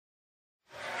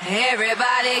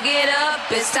Everybody get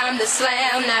up, it's time to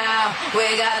slam now.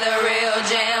 We got a real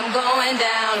jam going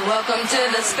down. Welcome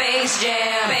to the Space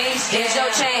Jam. Here's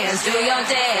your chance, do your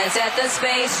dance at the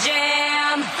Space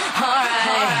Jam.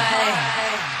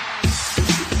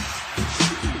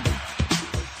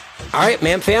 All right,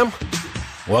 man, fam.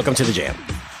 Welcome to the jam.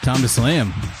 Time to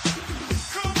slam.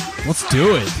 Let's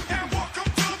do it.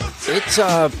 It's,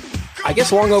 I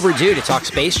guess, long overdue to talk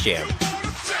Space Jam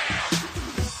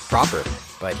proper.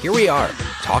 But here we are,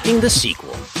 talking the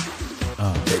sequel,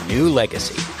 The New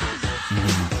Legacy.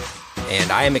 Mm-hmm.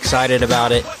 And I am excited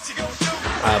about it.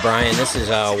 Brian, this is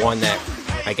one that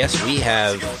I guess we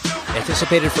have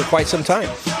anticipated for quite some time.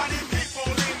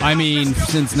 I mean,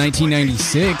 since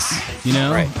 1996, you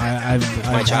know, right.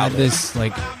 I've had this,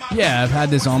 I've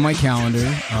had this on my calendar,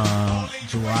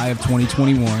 July of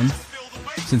 2021,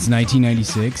 since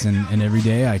 1996, and every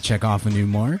day I check off a new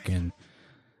mark, and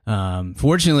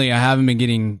fortunately, I haven't been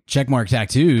getting checkmark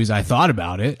tattoos. I thought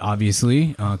about it,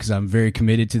 obviously, because I'm very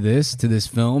committed to this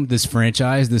film, this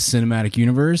franchise, this cinematic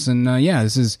universe. And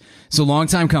it's a long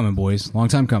time coming, boys. Long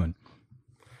time coming.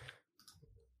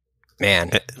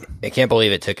 Man, I can't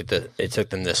believe it took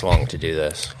them this long to do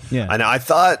this. Yeah, I know. I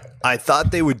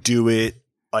thought they would do it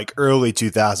like early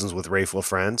 2000s with Rayful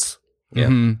Friends.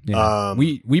 Yeah, yeah.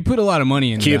 We put a lot of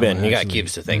money into Cuban. That one, you got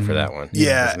Cubes to thank for that one.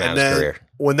 Yeah, and then career.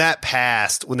 When that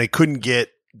passed, when they couldn't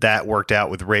get that worked out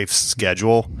with Rafe's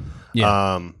schedule,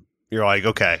 you're like,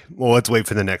 okay, well, let's wait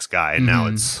for the next guy. And now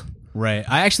it's right.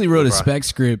 I actually wrote a spec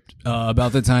script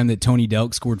about the time that Tony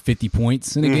Delk scored 50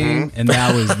 points in a game, and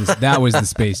that was the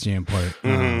Space Jam part.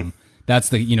 That's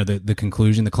the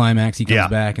conclusion, the climax. He comes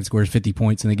back and scores 50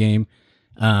 points in the game.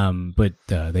 But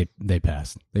they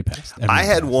passed. I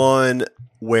had one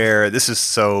where this is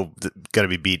so going to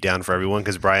be beat down for everyone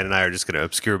because Brian and I are just going to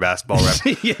obscure basketball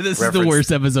reference. Yeah, this is the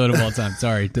worst episode of all time.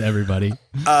 Sorry to everybody.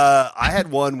 I had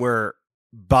one where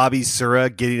Bobby Sura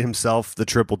getting himself the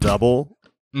triple-double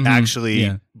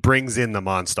actually brings in the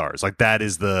Monstars. Like that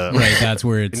is the that's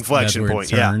where it's inflection point.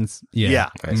 Turns. Yeah.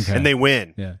 Okay. And they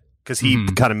win. Yeah, because he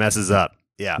kind of messes up.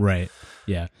 Yeah, right.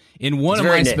 Yeah. In one of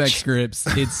my spec scripts,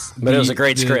 it's but it was a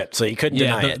great script, so you couldn't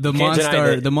deny it. The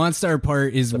Monstar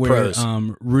part is where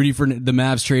the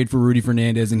Mavs trade for Rudy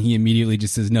Fernandez, and he immediately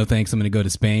just says, "No thanks, I'm going to go to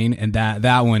Spain." And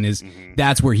that one is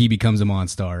that's where he becomes a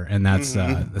Monstar, and that's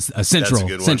a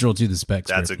central to the spec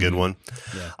script. That's a good one.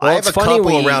 Yeah. Well, I have a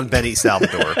couple around Benny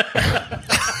Salvador.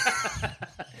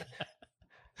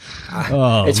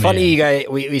 It's funny you guys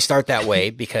we start that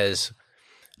way because.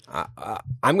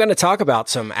 I'm going to talk about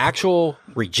some actual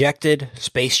rejected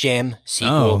Space Jam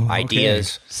sequel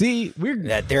ideas. See,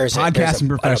 there's podcasting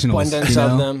professionals, an abundance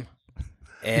of them,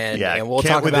 and we'll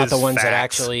talk about the ones that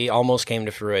actually almost came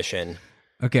to fruition.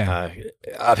 Okay,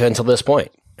 up until this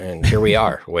point, and here we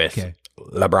are with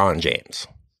LeBron James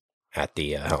at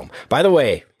the helm. By the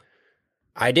way,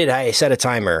 I set a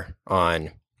timer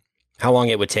on how long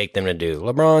it would take them to do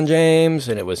LeBron James,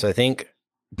 and it was I think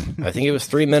it was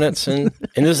 3 minutes, and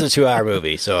this is a 2-hour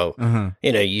movie. So,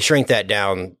 you shrink that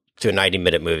down to a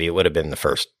 90-minute movie. It would have been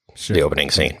the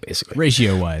opening scene, basically.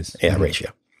 Ratio-wise. Yeah,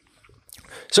 ratio.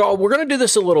 So we're going to do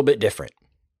this a little bit different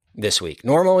this week.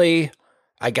 Normally,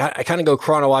 I kind of go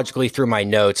chronologically through my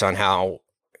notes on how,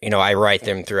 I write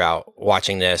them throughout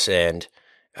watching this and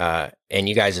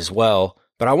you guys as well.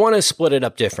 But I want to split it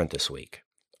up different this week.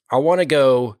 I want to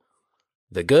go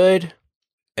the good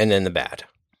and then the bad.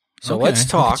 So let's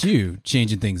talk. Look at you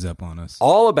changing things up on us.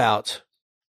 All about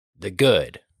the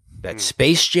good that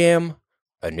Space Jam: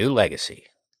 A New Legacy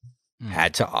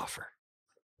had to offer.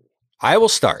 I will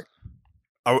start.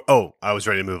 Oh, I was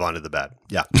ready to move on to the bad.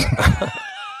 Yeah.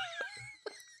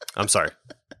 I'm sorry.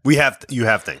 You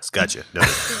have things. Gotcha. No.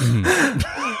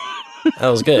 That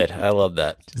was good. I love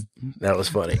that. That was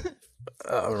funny.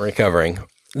 I'm recovering.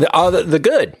 The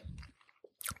good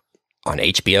on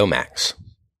HBO Max.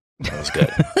 That was good.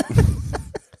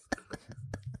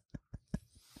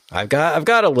 I've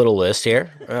got a little list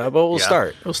here, but we'll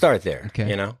start. We'll start there.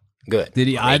 Okay. Good. Did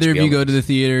either of you go to the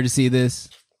theater to see this?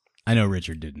 I know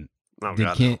Richard didn't. Oh,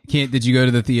 did you go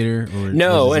to the theater? Or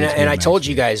no, and I told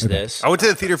you guys this. I went to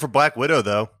the theater for Black Widow,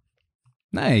 though.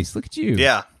 Nice. Look at you.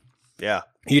 Yeah.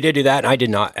 You did do that, and I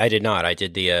did not. I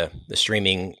did the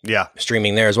streaming. Yeah.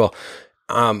 Streaming there as well.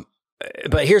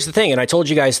 But here's the thing, and I told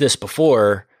you guys this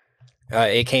before.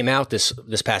 It came out this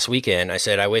past weekend. I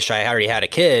said, I wish I already had a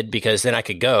kid because then I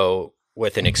could go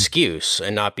with an excuse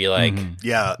and not be like,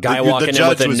 guy walking the judge in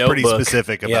with a was notebook. Pretty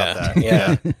specific about that.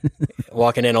 Yeah.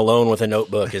 Walking in alone with a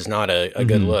notebook is not a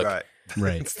good look. Right.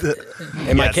 Right. They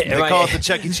call it the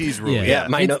Chuck E. Cheese rule. Yeah.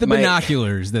 It's the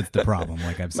binoculars that's the problem.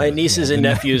 Like I've said. My nieces and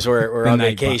nephews were on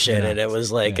vacation, and it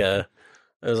was like, I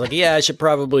was like, I should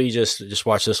probably just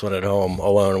watch this one at home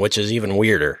alone, which is even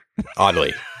weirder,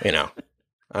 oddly. I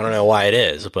don't know why it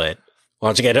is, but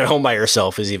watching it at home by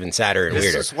yourself is even sadder and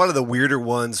weirder. It's one of the weirder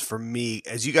ones for me.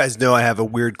 As you guys know, I have a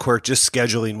weird quirk just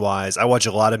scheduling wise. I watch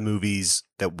a lot of movies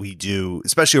that we do,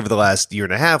 especially over the last year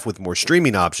and a half with more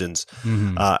streaming options.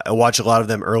 Mm-hmm. I watch a lot of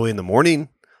them early in the morning.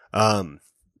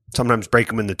 Sometimes break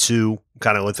them into two,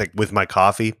 kind of with my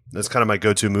coffee. That's kind of my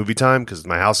go-to movie time because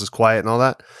my house is quiet and all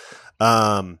that.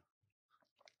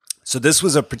 So this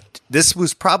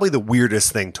was probably the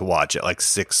weirdest thing to watch at like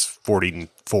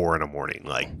 6:44 in the morning.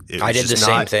 Like I did the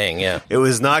same thing. Yeah, it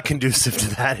was not conducive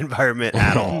to that environment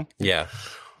at all. Yeah,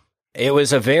 it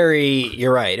was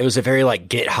you're right. It was a very like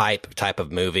get hype type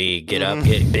of movie. Get up,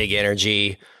 get big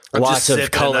energy, lots of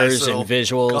colors and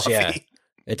visuals. Coffee. Yeah,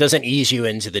 it doesn't ease you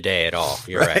into the day at all.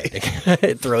 You're right.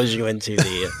 It throws you into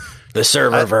the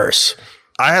serververse.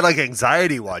 I had like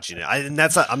anxiety watching it. I'm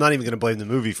not even going to blame the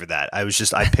movie for that. I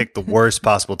picked the worst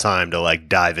possible time to like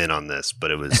dive in on this, but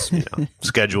it was,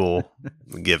 schedule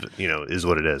is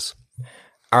what it is.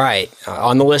 All right.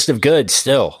 On the list of good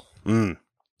still.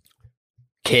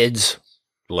 Kids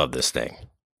love this thing.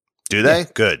 Do they? Yeah.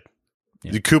 Good.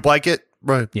 Yeah. Did Coop like it?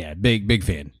 Right. Yeah. Big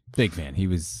fan. Big fan.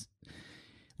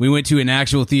 We went to an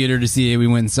actual theater to see it. We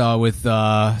went and saw it with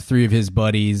 3 of his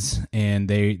buddies, and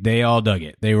they all dug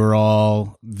it. They were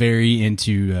all very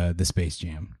into the Space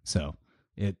Jam, so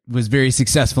it was very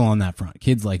successful on that front.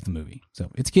 Kids like the movie,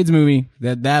 so it's a kids' movie.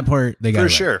 That part they got for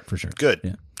sure. Good,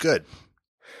 yeah.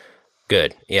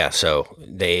 Good. Yeah. So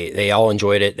they all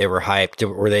enjoyed it. They were hyped.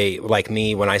 Were they like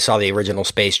me when I saw the original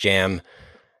Space Jam?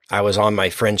 I was on my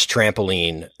friend's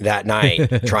trampoline that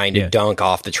night trying to dunk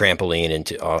off the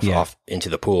trampoline off into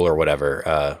the pool or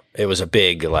whatever. It was a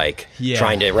big,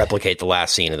 trying to replicate the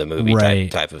last scene of the movie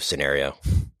type of scenario.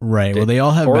 Right. Well, they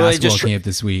all have basketball camp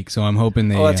this week, so I'm hoping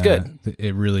that's good.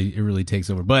 It really takes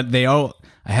over. But I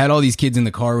had all these kids in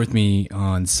the car with me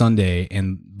on Sunday,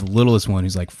 and the littlest one,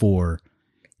 who's like 4,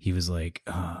 he was like,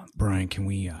 Brian, can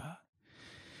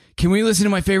we listen to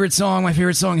my favorite song? My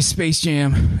favorite song is Space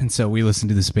Jam. And so we listened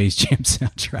to the Space Jam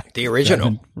soundtrack. The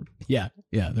original. Yeah.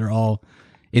 They're all,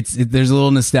 there's a little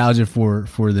nostalgia for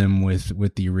them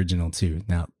with the original too.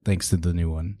 Now, thanks to the new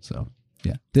one. So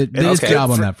yeah, did his job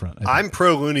on that front. I'm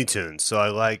pro Looney Tunes, so I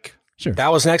like. Sure.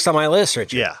 That was next on my list,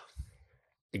 Richard. Yeah.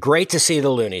 Great to see the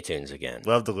Looney Tunes again.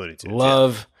 Love the Looney Tunes.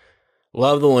 Love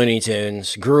the Looney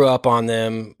Tunes. Grew up on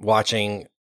them, watching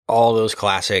all those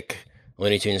classic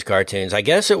Looney Tunes cartoons. I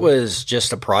guess it was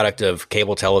just a product of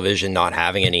cable television not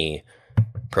having any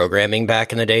programming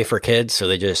back in the day for kids, so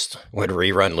they just would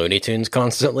rerun Looney Tunes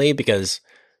constantly because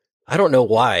I don't know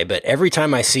why, but every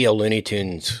time I see a Looney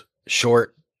Tunes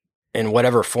short in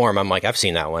whatever form, I'm like, I've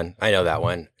seen that one. I know that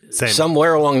one. Same.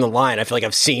 Somewhere along the line, I feel like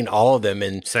I've seen all of them.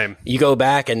 And Same. You go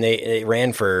back and they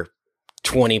ran for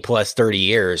 20 plus 30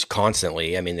 years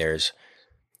constantly. I mean, there's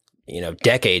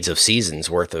decades of seasons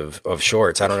worth of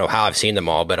shorts. I don't know how I've seen them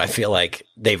all, but I feel like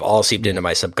they've all seeped into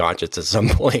my subconscious at some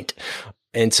point.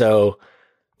 And so,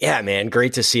 yeah, man,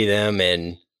 great to see them.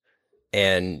 And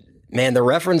man, the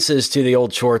references to the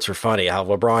old shorts are funny. How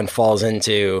LeBron falls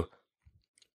into,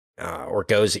 or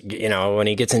goes, when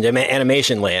he gets into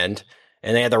animation land,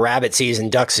 and they had the rabbit season,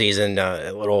 duck season,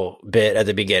 a little bit at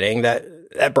the beginning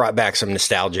that brought back some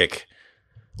nostalgic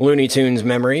Looney Tunes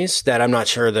memories that I'm not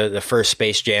sure the first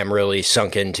Space Jam really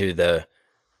sunk into the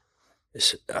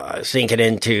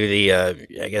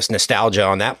I guess nostalgia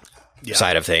on that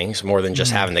side of things more than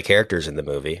just having the characters in the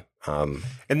movie. And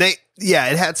it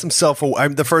had some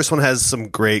the first one has some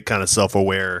great kind of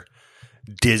self-aware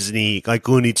Disney, like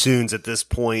Looney Tunes at this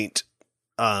point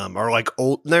are like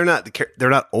old. They're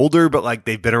not older, but like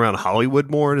they've been around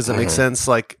Hollywood more. Does that make sense?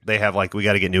 Like they have we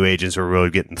got to get new agents who are really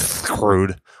getting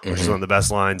screwed, which is one of the best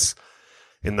lines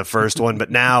in the first one. But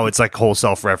now it's like whole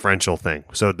self-referential thing.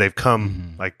 So they've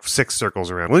come like 6 circles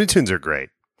around. Looney Tunes are great.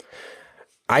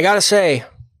 I gotta say,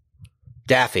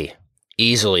 Daffy,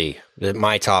 easily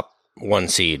my top 1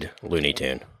 seed Looney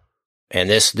Tune. And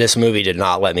this movie did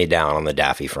not let me down on the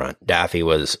Daffy front. Daffy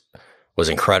was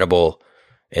incredible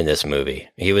in this movie.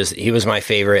 He was my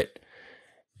favorite.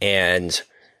 And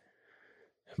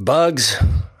Bugs,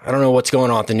 I don't know what's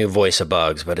going on with the new voice of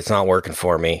Bugs, but it's not working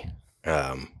for me.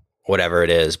 Whatever it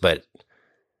is, but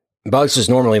Bugs was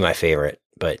normally my favorite.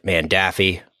 But man,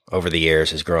 Daffy over the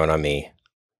years has grown on me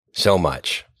so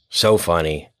much. So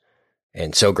funny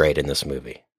and so great in this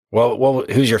movie. Well,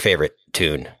 who's your favorite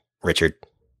tune, Richard?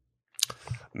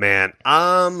 Man,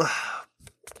 I'm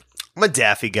a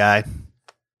Daffy guy.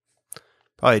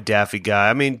 Probably a Daffy guy.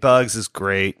 I mean, Bugs is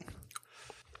great.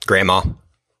 Grandma.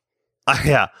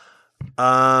 Yeah.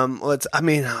 I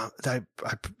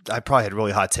probably had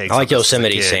really hot takes. I like on this as a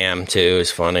Yosemite kid. Sam too.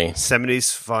 Is funny.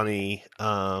 Yosemite's funny.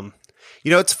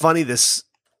 It's funny.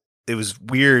 It was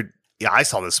weird. Yeah, I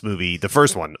saw this movie, the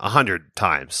first one, 100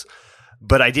 times,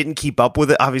 but I didn't keep up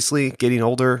with it. Obviously, getting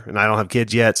older, and I don't have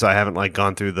kids yet, so I haven't like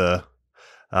gone through the,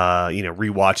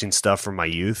 rewatching stuff from my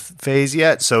youth phase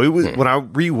yet. So it was when I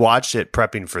rewatched it,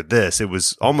 prepping for this, it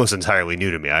was almost entirely new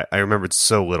to me. I remembered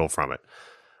so little from it.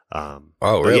 Oh,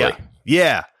 really?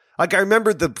 Yeah. Like I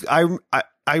remember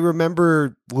I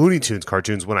remember Looney Tunes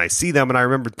cartoons when I see them, and I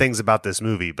remember things about this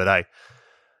movie, but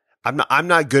I'm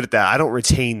not good at that. I don't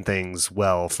retain things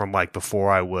well from like before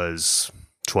I was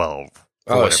 12.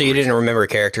 Oh, so you didn't remember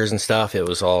characters and stuff? It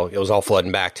was all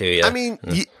flooding back to you. I mean,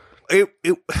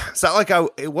 it's not like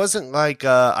it wasn't like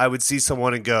I would see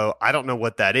someone and go, I don't know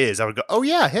what that is. I would go, oh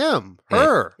yeah, him,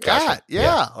 her, Gotcha. that,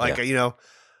 yeah.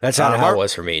 That's how it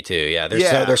was for me too. Yeah,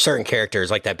 there's certain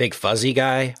characters like that big fuzzy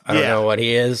guy. I don't know what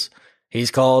he's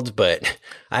called, but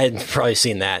I hadn't probably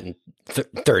seen that in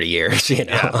 30 years. I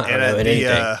don't know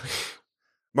anything.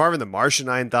 Marvin the Martian,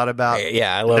 I hadn't thought about.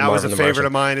 Yeah, I love that Marvin was a the favorite Martian.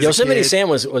 of mine. As Yosemite a kid. Sam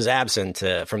was absent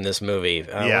from this movie.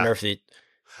 I wonder if he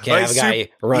can't have a guy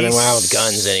running he's- around with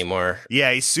guns anymore.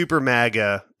 Yeah, he's super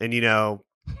MAGA, and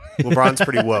LeBron's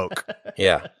pretty woke.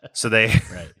 Yeah, So they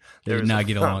They did not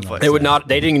get along. On they would not.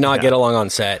 They did not get along on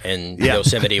set, and Yeah.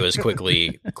 Yosemite was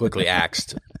quickly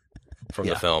axed from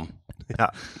the film. Yeah.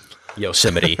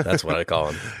 Yosemite, that's what I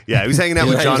call him. Yeah, he was hanging out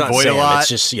with He's John not Boyd Sam, a lot. it's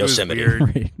just It was Yosemite.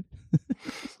 weird.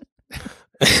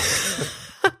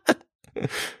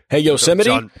 Hey, Yosemite,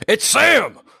 John- it's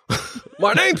Sam.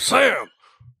 My name's Sam.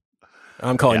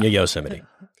 I'm calling you Yosemite.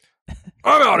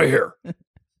 I'm out of here.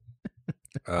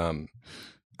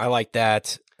 I like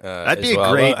that. That'd as be a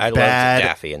well. great I loved bad,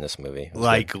 Daffy in this movie. It was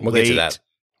like good. We'll get to late-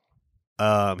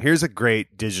 that. Here's a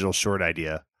great digital short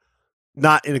idea.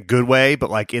 Not in a good way, but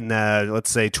like in the, let's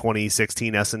say,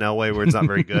 2016 SNL way where it's not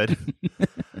very good.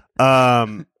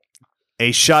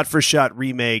 A shot-for-shot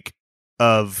remake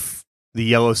of the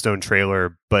Yellowstone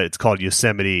trailer, but it's called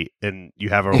Yosemite, and you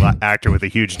have an actor with a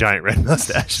huge giant red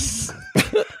mustache.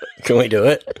 Can we do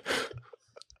it?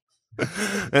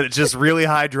 And it's just really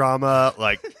high drama,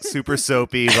 like super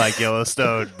soapy, like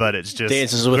Yellowstone, but it's just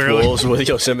Dances with clearly- Wolves with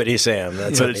Yosemite Sam.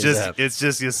 That's But what it's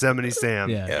just Yosemite Sam.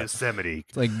 Yeah. Yosemite.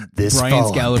 It's like This Brian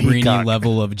fall on Scalabrine Peacock.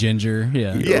 level of ginger.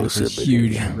 Yeah. Yeah. With a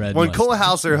huge red When mustache. Cole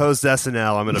Hauser hosts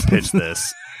SNL, I'm going to pitch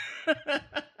this.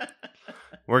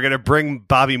 We're going to bring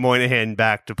Bobby Moynihan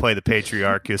back to play the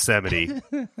patriarch Yosemite.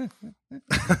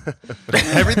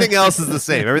 Everything else is the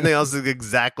same. Everything else is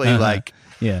exactly like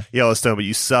Yeah. Yellowstone, but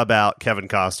you sub out Kevin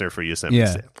Costner for Yosemite Yeah.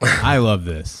 Sam. I love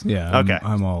this. Yeah. Okay.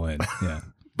 I'm all in. Yeah.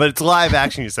 But it's live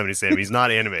action Yosemite Sam. He's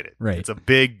not animated. Right. It's a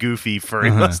big, goofy,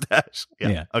 furry mustache.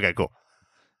 Yeah. Okay, cool.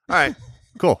 All right,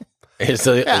 cool. As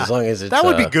long as it's That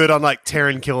would be good on like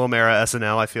Taron Killam era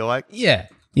SNL, I feel like. Yeah.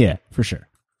 Yeah. For sure.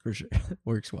 For sure.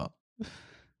 Works well.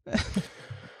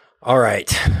 All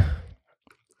right.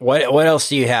 What else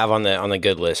do you have on the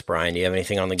good list, Brian? Do you have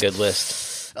anything on the good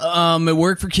list? It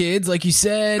worked for kids, like you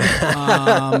said.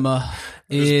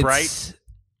 It was bright.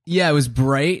 Yeah, it was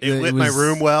bright. It lit my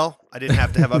room well. I didn't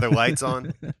have to have other lights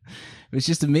on. It was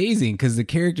just amazing because the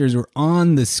characters were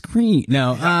on the screen.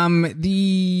 No,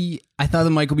 I thought the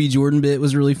Michael B. Jordan bit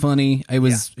was really funny. It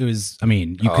was. I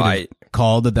mean, you could have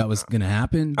called that was going to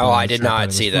happen. Oh, I did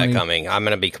not see that coming. I'm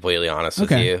going to be completely honest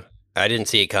with Okay. you. I didn't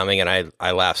see it coming, and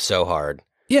I laughed so hard.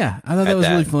 Yeah, I thought that was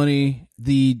really funny.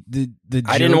 The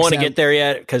I didn't want to jokes get there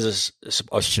yet because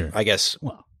Sure. I guess.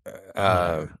 Well,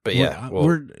 but yeah,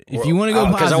 if you want to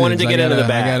go, because I wanted to get into the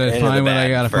bag. I gotta into find the what I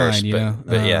bag gotta first, find. You know,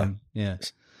 but yeah, yeah.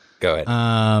 go ahead.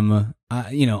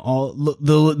 All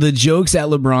the jokes at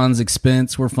LeBron's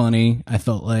expense were funny. I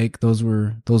felt like those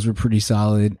were pretty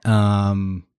solid. I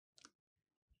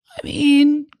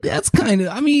mean, that's kind of.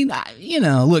 I mean,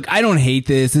 look, I don't hate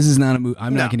this. This is not a movie.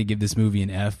 I'm not going to give this movie an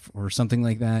F or something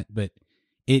like that. But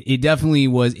it definitely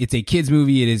was. It's a kids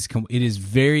movie. It is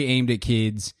very aimed at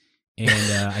kids, and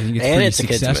I think it's pretty it's a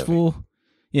kids successful.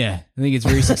 Yeah, I think it's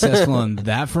very successful on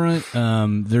that front.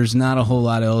 There's not a whole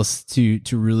lot else to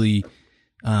really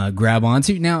grab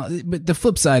onto now. But the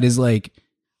flip side is like,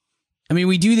 I mean,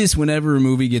 we do this whenever a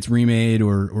movie gets remade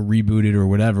or rebooted or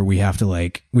whatever. We have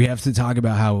to talk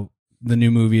about how the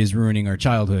new movie is ruining our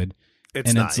childhood.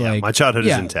 It's not. My childhood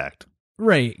is intact.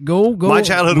 Right. Go. My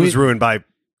childhood was ruined by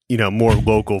more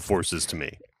local forces to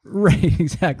me. Right.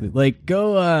 Exactly. Like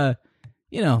go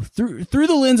through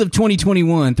the lens of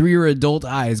 2021, through your adult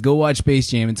eyes, go watch Space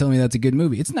Jam and tell me that's a good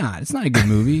movie. It's not a good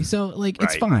movie. So like,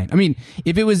 it's fine. I mean,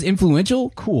 if it was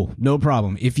influential, cool, no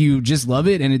problem. If you just love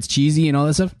it and it's cheesy and all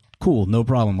that stuff, cool, no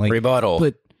problem. Like, rebuttal.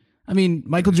 But I mean,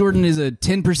 Michael Jordan is a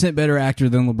 10% better actor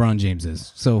than LeBron James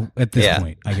is. So at this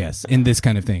point, I guess, in this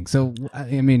kind of thing. So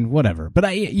I mean, whatever. But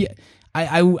I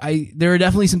there are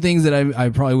definitely some things that I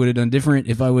probably would have done different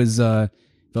if I was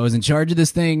in charge of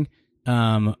this thing.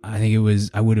 I think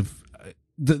I would have.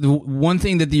 The one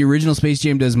thing that the original Space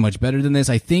Jam does much better than this,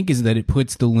 I think, is that it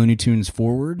puts the Looney Tunes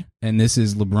forward, and this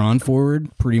is LeBron forward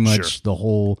pretty much the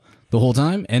whole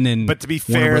time. And then, but to be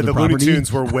fair, the Looney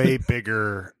Tunes were way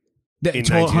bigger in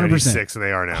 1996 than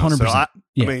they are now. 100%. So I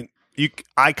mean,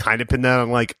 I kind of pin that on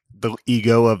like the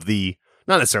ego of the,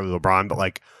 not necessarily LeBron, but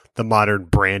like the modern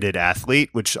branded athlete,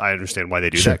 which I understand why they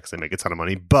do that because they make a ton of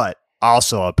money, but.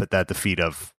 Also, I'll put that at the feet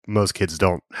of most kids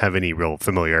don't have any real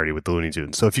familiarity with the Looney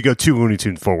Tunes. So if you go too Looney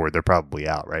Tunes forward, they're probably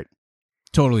out, right?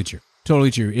 Totally true.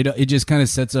 It just kind of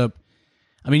sets up.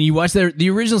 I mean, you watch the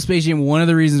original Space Jam. One of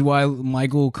the reasons why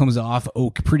Michael comes off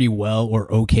pretty well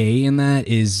or okay in that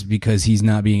is because he's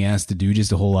not being asked to do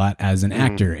just a whole lot as an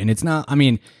actor, and it's not. I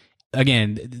mean,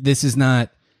 again, this is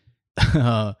not.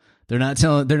 They're not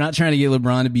trying to get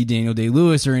LeBron to be Daniel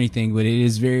Day-Lewis or anything, but it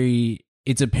is very.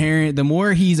 It's apparent the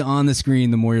more he's on the screen,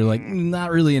 the more you're like,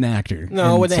 not really an actor.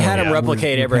 No, when they had him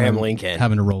replicate Abraham Lincoln,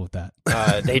 having to roll with that.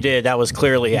 They did. That was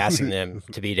clearly asking them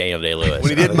to be Daniel Day-Lewis. When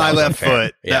he did My Left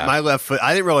Foot, My Left Foot,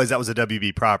 I didn't realize that was a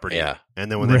WB property. Yeah.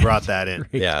 And then when they brought that in,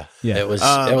 it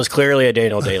was clearly a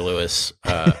Daniel Day-Lewis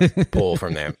pull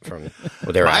from them, from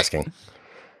what they were asking.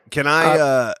 Can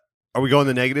I? Are we going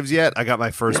the negatives yet? I got my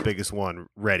first biggest one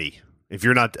ready. If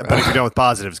you're not, but if you're done with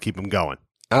positives, keep them going.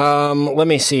 Let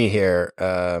me see here.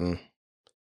 Oh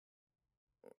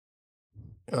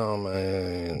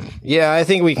man, yeah, I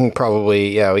think we can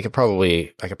probably. I could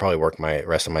probably work my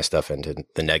rest of my stuff into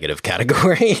the negative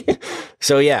category.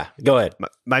 So yeah, go ahead.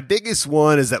 My biggest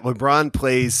one is that LeBron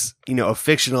plays, a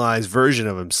fictionalized version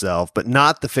of himself, but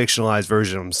not the fictionalized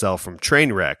version of himself from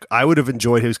Trainwreck. I would have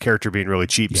enjoyed his character being really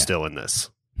cheap still in this.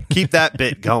 Keep that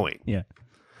bit going. Yeah.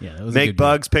 That was make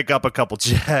Bugs pick up a couple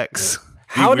checks.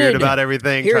 Be weird about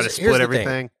everything, try to split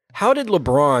everything. How did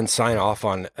LeBron sign off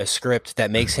on a script that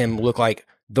makes him look like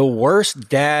the worst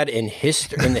dad in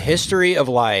the history of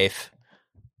life?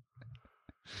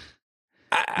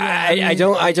 I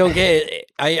don't get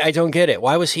it. I don't get it.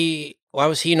 Why was he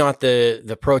not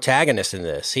the protagonist in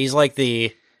this? He's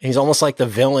almost like the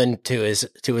villain to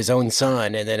his own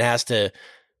son, and then has to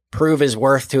prove his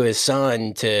worth to his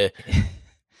son to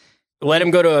let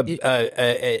him go to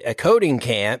a coding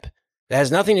camp that has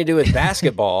nothing to do with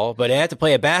basketball, but they have to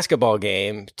play a basketball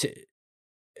game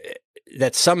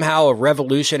that's somehow a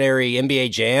revolutionary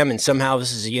NBA Jam, and somehow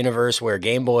this is a universe where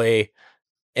Game Boy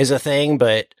is a thing,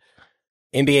 but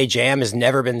NBA Jam has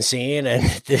never been seen, and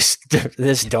this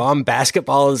dumb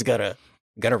basketball is gonna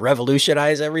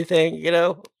revolutionize everything.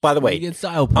 By the way, you get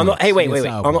style points.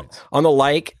 On the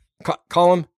like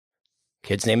column,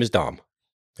 kid's name is Dom.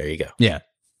 There you go. Yeah,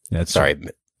 that's sorry. True.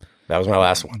 That was my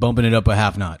last one. Bumping it up a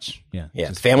half notch. Yeah.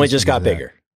 Family just got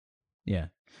bigger. Yeah.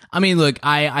 I mean, look,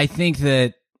 I think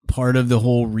that part of the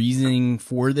whole reasoning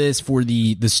for this, for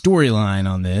the storyline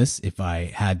on this, if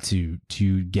I had to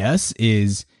guess,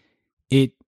 is this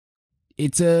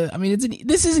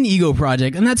is an ego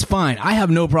project, and that's fine. I have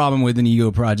no problem with an ego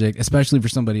project, especially for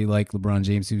somebody like LeBron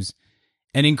James, who's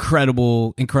an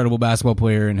incredible basketball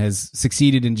player and has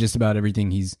succeeded in just about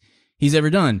everything he's ever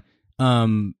done.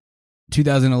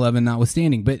 2011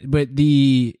 notwithstanding, but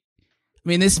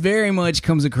this very much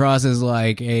comes across as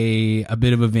like a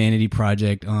bit of a vanity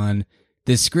project. On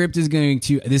this script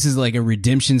this is like a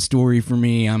redemption story for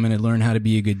me. I'm going to learn how to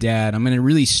be a good dad. I'm going to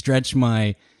really stretch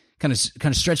my kind of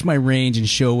stretch my range and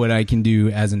show what I can do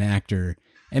as an actor.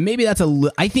 And maybe that's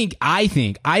I think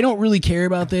I don't really care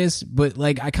about this, but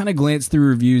like I kind of glanced through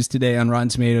reviews today on Rotten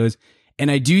Tomatoes,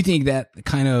 and I do think that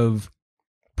kind of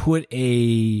put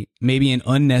maybe an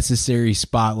unnecessary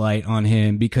spotlight on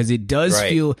him, because it does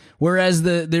feel, whereas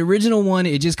the original one,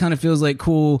 it just kind of feels like,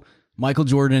 cool, Michael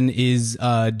Jordan is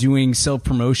doing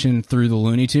self-promotion through the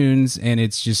Looney Tunes, and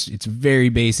it's very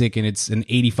basic, and it's an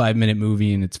 85-minute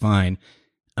movie, and it's fine.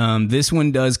 This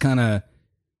one does kind of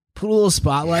put a little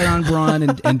spotlight on Bron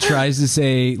and tries to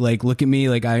say, like, look at me,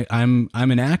 like I'm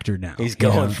an actor now. He's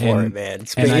going for it, man.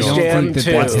 And I don't think that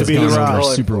that's to be going the over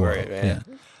super well. Yeah.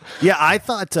 Yeah, I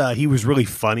thought he was really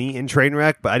funny in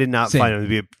Trainwreck, but I did not find him to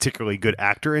be a particularly good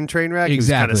actor in Trainwreck. He was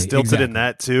kind of stilted in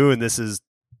that too, and this is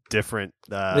different.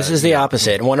 This is the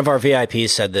opposite. And one of our VIPs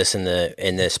said this in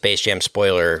the Space Jam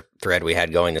spoiler thread we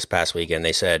had going this past weekend.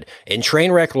 They said in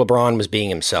Trainwreck, LeBron was being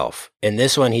himself. In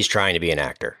this one, he's trying to be an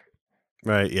actor.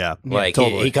 Right? Yeah. Like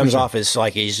totally, he comes off as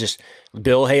like he's just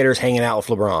Bill Hader's hanging out with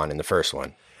LeBron in the first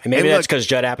one. And maybe that's because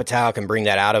Judd Apatow can bring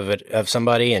that out of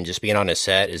somebody, and just being on his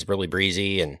set is really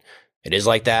breezy, and it is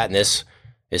like that. And this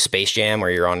is Space Jam where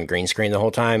you're on green screen the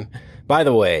whole time. By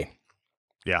the way,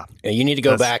 yeah, you need to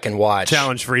go back and watch.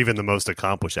 Challenge for even the most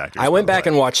accomplished actors. I went back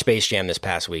and watched Space Jam this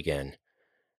past weekend,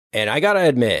 and I gotta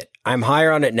admit, I'm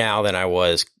higher on it now than I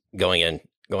was going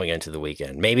into the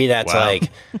weekend. Maybe that's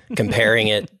like comparing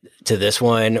it to this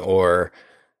one or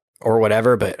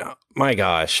whatever, but my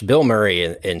gosh, Bill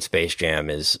Murray in Space Jam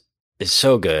is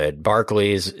so good.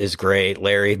 Barkley is great.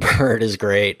 Larry Bird is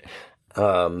great.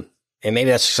 And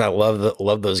maybe that's just I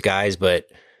love those guys, but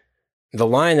the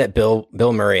line that Bill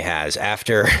Murray has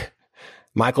after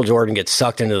Michael Jordan gets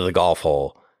sucked into the golf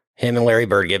hole, him and Larry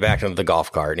Bird get back into the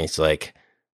golf cart, and he's like,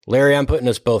 "Larry, I'm putting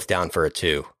us both down for a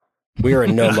 2. We are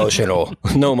in no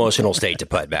emotional state to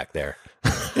putt back there."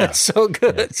 That's so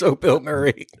good. Yeah. So Bill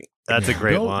Murray. That's a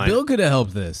great line. Bill could have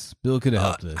helped this.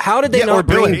 How did they not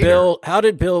bring Bill? How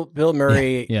did Bill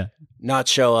Murray not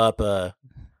show up at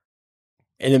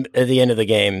the end of the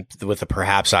game with a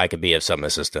perhaps I could be of some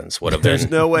assistance? Would have been.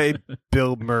 There's no way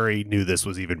Bill Murray knew this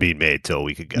was even being made till a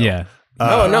week ago. Yeah.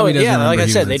 No. Yeah, like I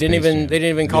said, they didn't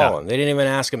even call him. They didn't even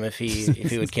ask him if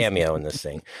he would cameo in this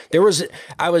thing.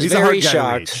 I was very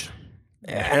shocked.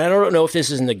 And I don't know if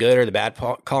this is in the good or the bad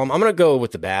column. I'm going to go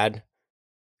with the bad.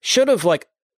 Should have like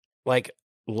I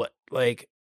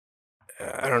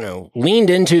don't know,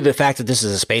 leaned into the fact that this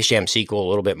is a Space Jam sequel a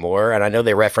little bit more. And I know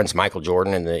they reference Michael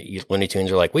Jordan, and the Looney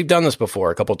Tunes are like, we've done this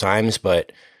before a couple times,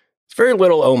 but it's very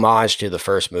little homage to the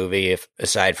first movie,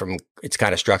 aside from it's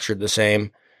kind of structured the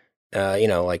same.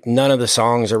 Like none of the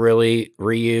songs are really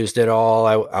reused at all.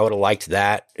 I would have liked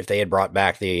that if they had brought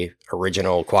back the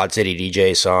original Quad City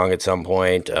DJ song at some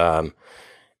point.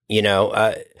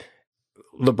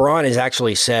 LeBron has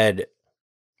actually said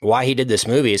why he did this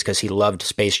movie is because he loved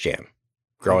Space Jam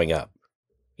growing up.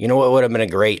 You know what would have been a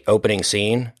great opening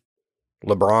scene?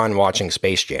 LeBron watching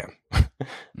Space Jam.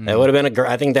 That would have been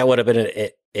I think that would have been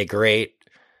a great,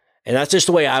 and that's just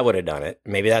the way I would have done it.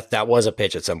 Maybe that was a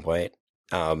pitch at some point.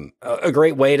 A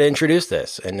great way to introduce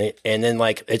this. And then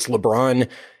like it's LeBron,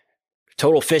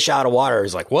 total fish out of water,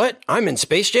 is like, what? I'm in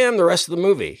Space Jam the rest of the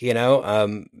movie,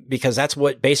 because that's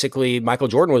what basically Michael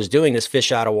Jordan was doing, this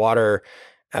fish out of water,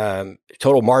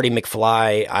 total Marty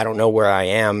McFly, I don't know where I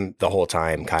am the whole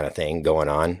time kind of thing going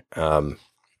on.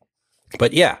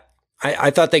 But yeah,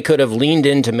 I thought they could have leaned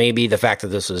into maybe the fact that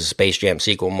this was a Space Jam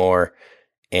sequel more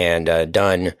and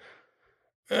done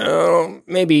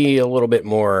maybe a little bit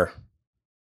more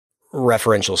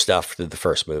referential stuff to the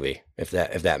first movie, if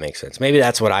that makes sense. Maybe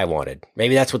that's what I wanted.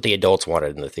 Maybe that's what the adults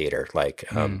wanted in the theater. Like,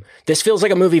 this feels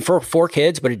like a movie for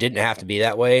kids, but it didn't have to be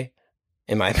that way,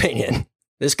 in my opinion.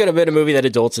 This could have been a movie that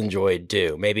adults enjoyed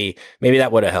too. Maybe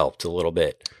that would have helped a little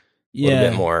bit. A little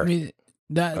bit more. I mean,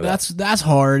 that's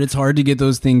hard. It's hard to get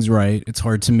those things right. It's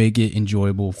hard to make it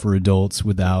enjoyable for adults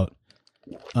without,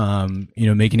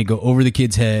 making it go over the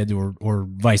kid's head or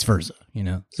vice versa.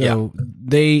 So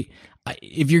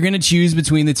if you're going to choose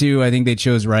between the two, I think they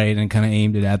chose right and kind of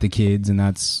aimed it at the kids, and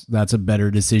that's a better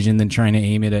decision than trying to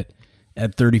aim it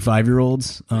at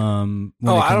 35-year-olds. I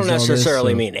don't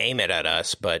necessarily mean aim it at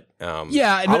us, but I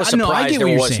was surprised I get what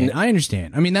you're saying. I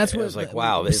understand. I mean, that's what I was like.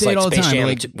 Wow, it's like Space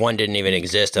Jam 1 didn't even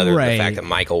exist other than the fact that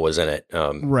Michael was in it.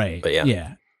 Right. But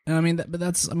yeah. And I mean,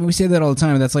 we say that all the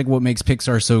time. That's like what makes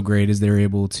Pixar so great, is they're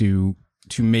able to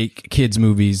make kids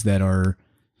movies that are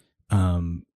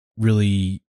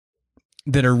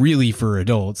really for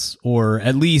adults, or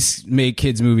at least make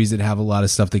kids movies that have a lot of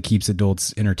stuff that keeps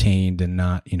adults entertained and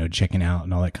not, checking out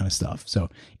and all that kind of stuff. So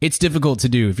it's difficult to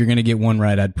do. If you're going to get one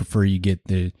right, I'd prefer you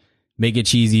make it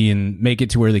cheesy and make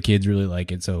it to where the kids really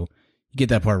like it. So you get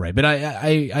that part right. But I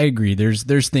agree.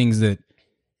 There's things that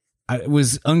I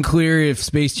was unclear if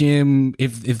Space Jam,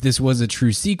 if this was a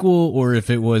true sequel or if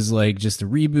it was like just a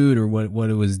reboot or what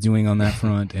it was doing on that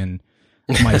front. And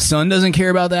my son doesn't care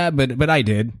about that, but I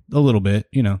did a little bit,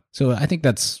 So I think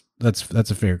that's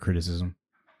a fair criticism.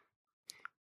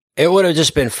 It would have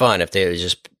just been fun if they had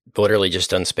just literally just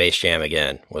done Space Jam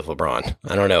again with LeBron.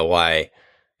 I don't know why.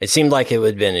 It seemed like it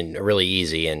would have been really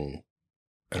easy and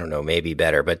I don't know, maybe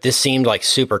better, but this seemed like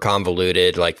super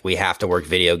convoluted. Like we have to work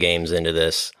video games into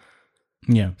this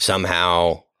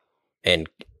somehow. And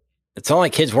it's not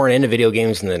like kids weren't into video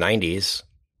games in the 90s,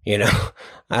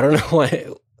 I don't know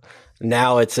what.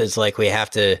 Now it's like we have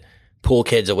to pull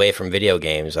kids away from video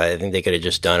games. I think they could have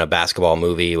just done a basketball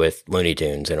movie with Looney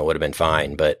Tunes and it would have been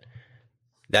fine. But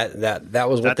that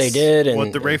was what they did. And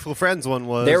what the Rayful Friends one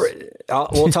was.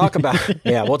 We'll talk about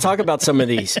we'll talk about some of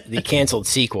the canceled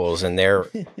sequels. And there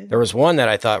was one that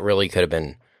I thought really could have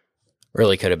been.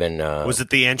 Was it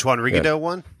the Antoine Rigaudot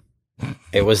one?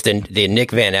 It was the Nick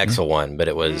Van Exel one, but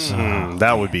it was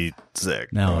that would be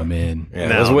sick. Now I'm in.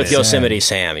 Yeah, it was with Yosemite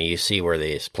Sam. You see where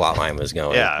the plot line was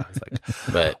going. Yeah,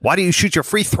 but why do you shoot your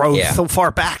free throws so far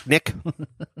back, Nick?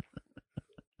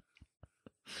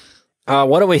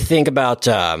 What do we think about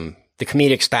the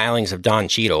comedic stylings of Don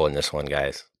Cheadle in this one,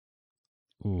 guys?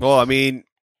 Well, I mean,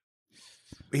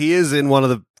 he is in one of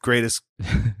the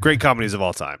great comedies of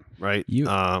all time, right?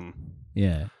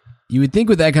 Yeah. You would think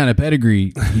with that kind of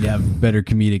pedigree, he'd have better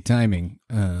comedic timing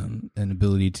and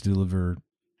ability to deliver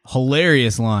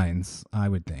hilarious lines, I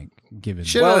would think, given...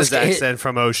 Shit on his accent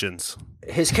from Oceans.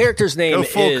 His character's name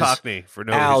is Cockney for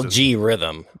no Al reason. G.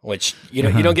 Rhythm, which you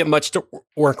don't get much to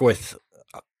work with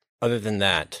other than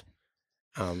that.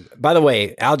 By the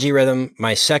way, Al G. Rhythm,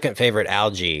 my second favorite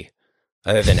Al G,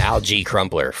 other than Al G.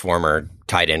 Crumpler, former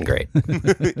tight end great.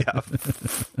 Yeah.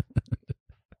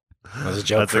 That was a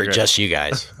joke for just you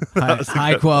guys.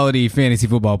 High quality fantasy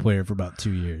football player for about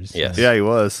 2 years. Yes. Yeah, he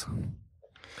was.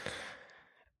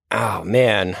 Oh,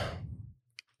 man.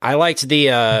 I liked the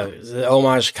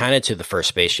homage kind of to the first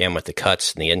Space Jam with the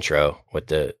cuts in the intro with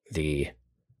the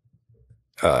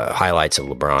highlights of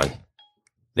LeBron.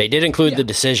 They did include the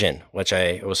decision, which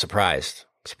I was surprised.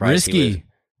 Risky.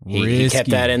 He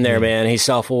kept that in there, man. He's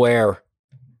self-aware.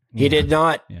 He did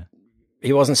not. Yeah.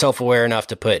 He wasn't self-aware enough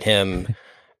to put him...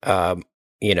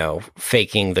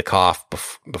 faking the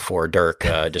cough before Dirk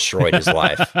destroyed his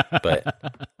life, but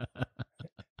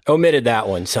omitted that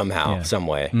one somehow, some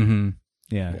way. Mm-hmm.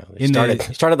 Yeah.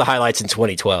 Started the highlights in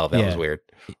 2012. That was weird.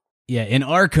 Yeah. In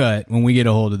our cut, when we get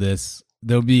a hold of this,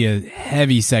 there'll be a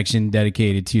heavy section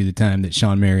dedicated to the time that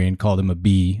Sean Marion called him a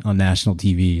B on national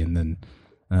TV and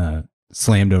then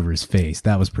slammed over his face.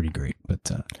 That was pretty great.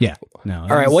 But no. All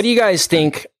right. What do you guys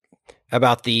think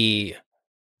about the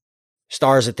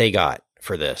stars that they got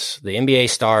for this, the NBA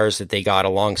stars that they got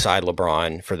alongside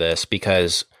LeBron for this?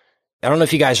 Because I don't know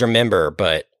if you guys remember,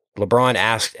 but LeBron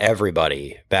asked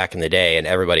everybody back in the day and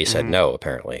everybody said no,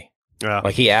 apparently. Yeah.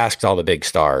 Like he asked all the big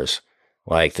stars,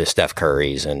 like the Steph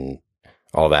Currys and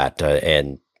all that,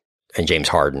 and James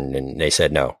Harden, and they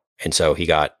said no. And so he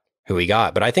got who he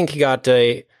got. But I think he got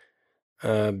a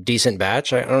decent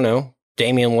batch. I don't know.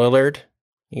 Damian Lillard.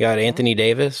 You got Anthony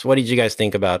Davis. What did you guys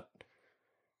think about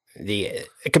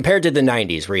compared to the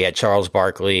 90s where you had Charles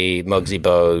Barkley, Muggsy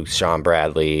Bogues, Sean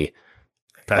Bradley,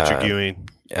 Patrick Ewing,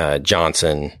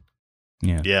 Johnson.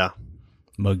 Yeah.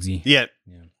 Muggsy. Yeah.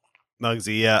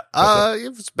 Muggsy, yeah.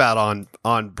 It was about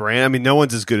on brand. I mean, no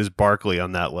one's as good as Barkley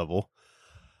on that level.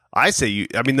 I say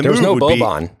there was no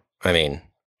Boban.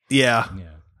 Yeah.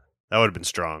 That would have been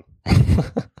strong.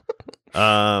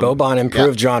 Boban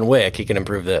improved John Wick. He can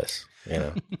improve this.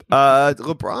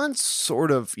 LeBron's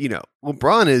sort of,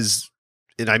 LeBron is,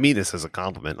 and I mean this as a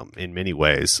compliment in many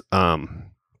ways,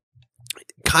 kind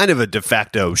of a de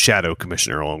facto shadow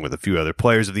commissioner along with a few other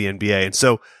players of the NBA. And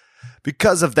so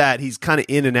because of that, he's kind of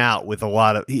in and out with a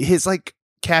lot of his like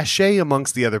cachet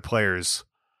amongst the other players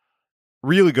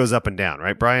really goes up and down,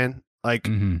 right, Brian? Like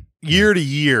year to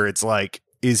year, it's like,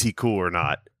 is he cool or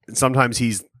not? And sometimes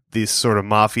he's this sort of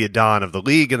mafia don of the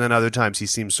league. And then other times he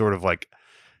seems sort of like,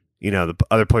 the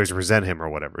other players resent him or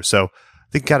whatever. So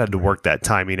I think got to work that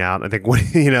timing out. I think,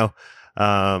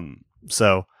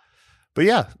 but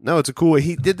yeah, no, it's a cool way.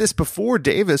 He did this before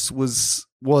Davis was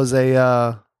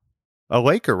a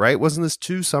Laker, right? Wasn't this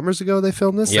 2 summers ago they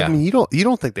filmed this? Yeah. I mean, you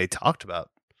don't think they talked about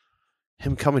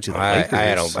him coming to the Lakers?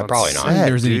 I don't. Probably not.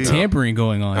 There was any tampering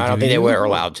going on. I don't think they were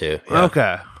allowed to.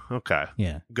 Yeah. Okay.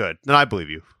 Yeah. Good. Then I believe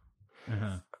you.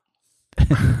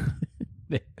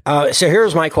 So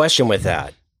here's my question with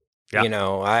that. Yeah.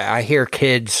 I hear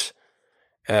kids,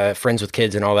 friends with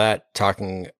kids and all that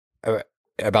talking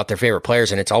about their favorite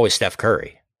players, and it's always Steph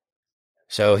Curry.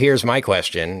 So here's my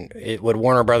question. Would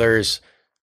Warner Brothers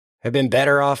have been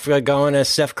better off going as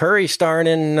Steph Curry starring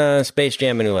in Space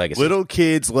Jam: A New Legacy? Little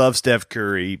kids love Steph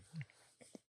Curry.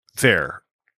 Fair.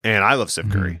 And I love Steph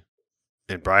Curry.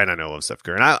 And Brian, I know, loves Steph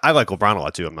Curry. And I like LeBron a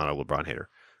lot, too. I'm not a LeBron hater.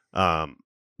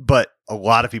 But a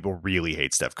lot of people really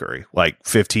hate Steph Curry. Like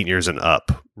 15 years and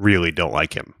up really don't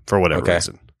like him for whatever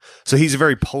reason. So he's a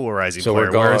very polarizing player.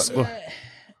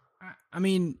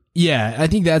 I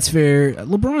think that's fair.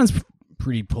 LeBron's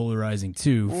pretty polarizing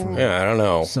too. I don't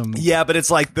know. But it's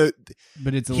like but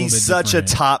it's he's such a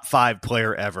top 5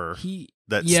 player ever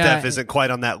that Steph isn't quite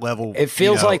on that level. It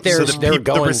feels like they're going.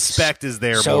 The respect is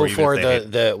there. So more for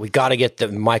we got to get the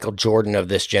Michael Jordan of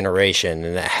this generation,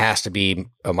 and it has to be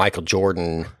a Michael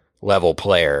Jordan level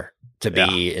player to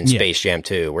be in Space Jam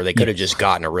 2, where they could have just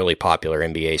gotten a really popular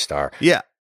NBA star. Yeah.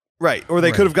 Right. Or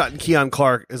they could have gotten Keon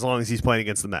Clark as long as he's playing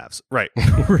against the Mavs. Right.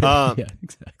 Yeah,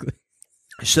 exactly.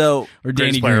 So or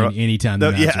Danny Green anytime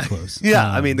the Mavs are close. Yeah,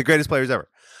 I mean the greatest players ever.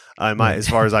 As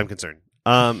far as I'm concerned.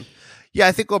 Yeah,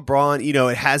 I think LeBron,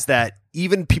 it has that,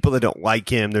 even people that don't like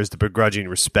him, there's the begrudging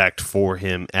respect for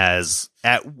him as,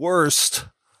 at worst,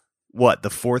 the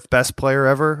fourth best player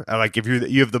ever? Like, if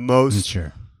you have the most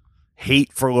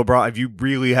hate for LeBron, if you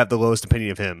really have the lowest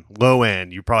opinion of him, low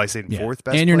end, you're probably saying fourth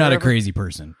best and you're not ever? a crazy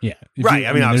person. Yeah. Right,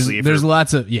 I mean, obviously. There's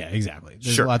lots of, exactly.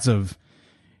 There's lots of,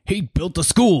 he built a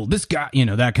school, this guy,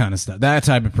 that kind of stuff. That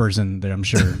type of person that I'm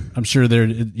sure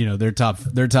their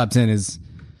top 10 is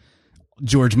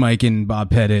George Mike and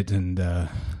Bob Pettit and I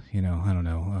don't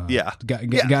know.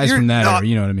 Guys from that era,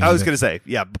 you know what I mean? I was going to say,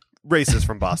 racist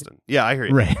from Boston. Yeah, I hear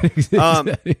you. Right.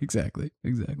 Exactly.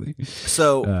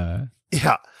 So,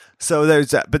 so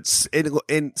there's that. But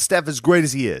and Steph, as great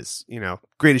as he is,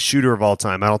 greatest shooter of all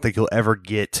time, I don't think he'll ever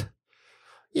get,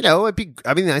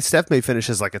 Steph may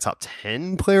finish as like a top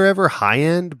 10 player ever, high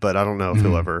end, but I don't know if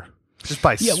he'll ever, just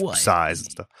by size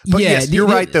and stuff. But yes, you're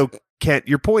right, though. Kent,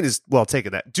 your point is well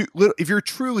taken. That if you're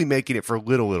truly making it for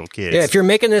little kids, if you're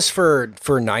making this for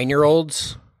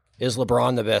 9-year-olds, is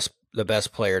LeBron the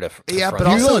best player to? Yeah, but if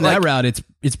also you're going that route,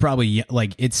 it's probably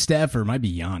like it's Steph or it might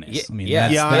be Giannis. I mean,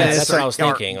 that's what I was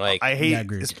thinking. Like, I hate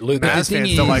Luka. Mavs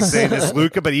fans don't like saying this,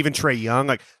 Luka, but even Trae Young.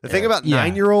 Like the thing about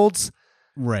 9-year-olds,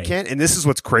 right? Kent, and this is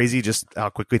what's crazy, just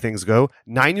how quickly things go.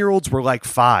 9-year-olds were like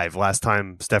 5 last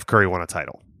time Steph Curry won a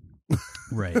title.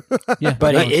 Right. Yeah.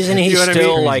 But isn't he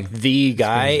still like the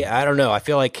guy? I don't know. I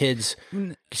feel like kids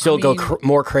still go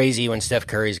more crazy when Steph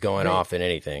Curry's going off than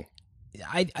anything.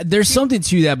 There's something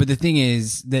to that, but the thing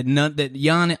is that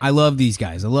Giannis, I love these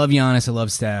guys. I love Giannis. I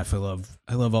love Steph. I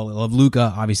love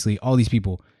Luka. Obviously, all these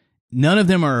people. None of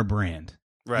them are a brand.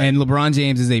 Right. And LeBron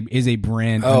James is a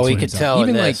brand. Oh, we could tell.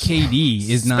 Even like KD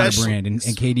is not a brand, and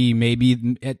KD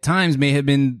maybe at times may have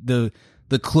been the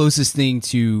closest thing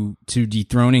to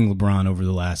dethroning LeBron over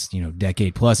the last,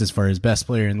 decade plus as far as best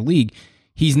player in the league.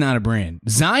 He's not a brand.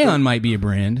 Zion might be a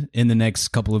brand in the next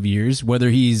couple of years, whether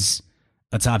he's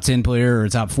a top 10 player or a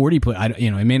top 40 player.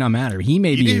 It may not matter. He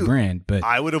may be a brand, but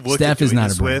I would have looked Steph at is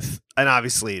not a brand. And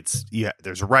obviously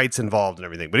there's rights involved and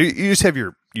everything, but you just have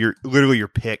your literally your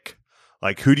pick.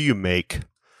 Like, who do you make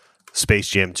Space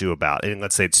Jam 2 about? And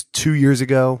let's say it's 2 years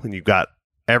ago and you've got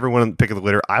everyone on the pick of the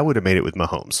litter. I would have made it with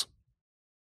Mahomes.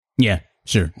 Yeah,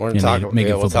 sure. We'll talk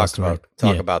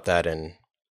about that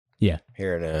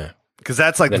here in a, because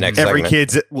that's like every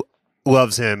kid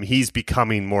loves him. He's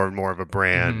becoming more and more of a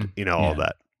brand. All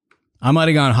that. I might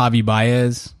have gone Javi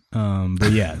Baez,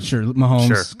 but yeah, sure.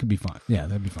 Mahomes could be fun. Yeah,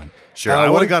 that'd be fun. Sure, I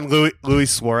would have gone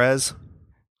Luis Suarez.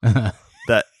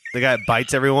 That the guy that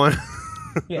bites everyone.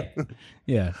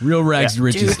 yeah. Real rags to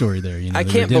riches story there. I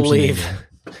can't believe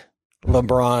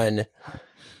LeBron,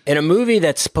 in a movie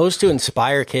that's supposed to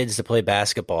inspire kids to play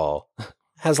basketball,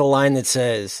 has a line that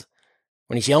says,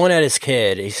 when he's yelling at his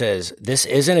kid, he says, "This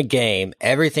isn't a game.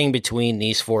 Everything between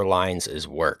these 4 lines is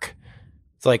work."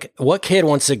 It's like, what kid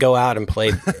wants to go out and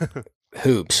play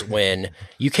hoops when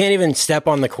you can't even step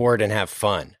on the court and have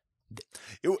fun?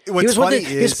 He was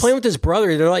playing with his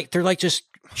brother. They're like just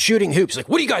shooting hoops. Like,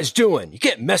 what are you guys doing? You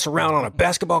can't mess around on a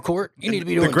basketball court. You need to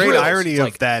be doing the great drills. irony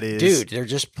of that is, dude, they're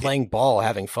just playing ball,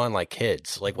 having fun like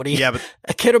kids. Like, what do you? Yeah, but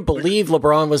I couldn't believe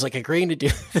LeBron was like agreeing to do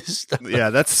this stuff.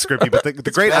 Yeah, that's scripty. But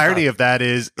the great irony of that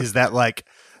is that like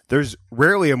there's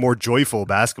rarely a more joyful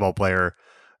basketball player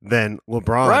than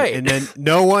LeBron, right? And then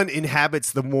no one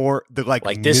inhabits the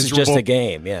this is just a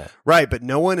game, yeah, right. But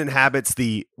no one inhabits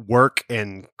the work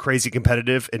and crazy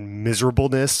competitive and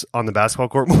miserableness on the basketball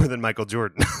court more than Michael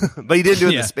Jordan. But he didn't do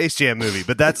it in the Space Jam movie.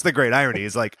 But that's the great irony.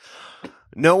 Is like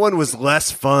no one was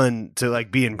less fun to like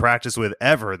be in practice with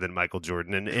ever than Michael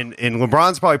Jordan, and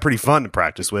LeBron's probably pretty fun to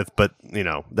practice with. But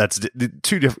that's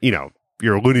two different.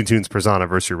 Your Looney Tunes persona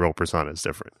versus your real persona is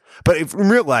different. But if in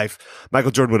real life, Michael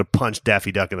Jordan would have punched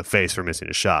Daffy Duck in the face for missing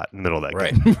a shot in the middle of that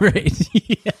game. Right.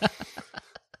 Yeah.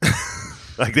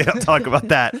 Like, they don't talk about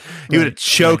that. He would have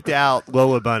choked out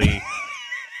Lola Bunny.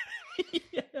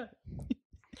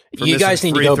 You guys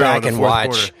need to go back and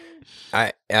watch.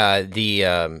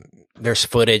 There's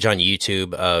footage on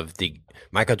YouTube of the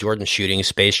Michael Jordan shooting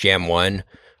Space Jam 1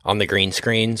 on the green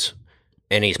screens,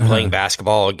 and he's playing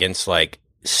basketball against like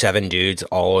 7 dudes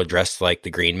all dressed like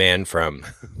the Green Man from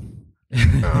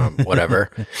whatever,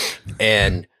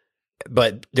 and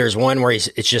but there's one where it's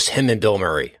just him and Bill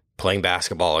Murray playing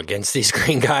basketball against these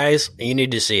green guys. You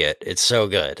need to see it. It's so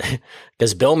good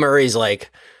because Bill Murray's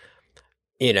like,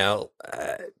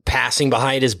 passing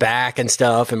behind his back and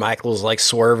stuff, and Michael's like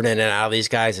swerving in and out of these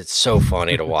guys. It's so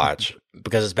funny to watch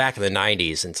because it's back in the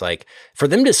 90s. And it's like for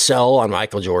them to sell on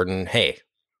Michael Jordan, hey,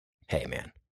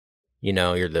 man,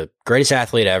 you're the greatest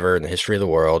athlete ever in the history of the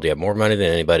world. You have more money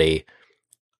than anybody.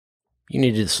 You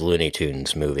need this Looney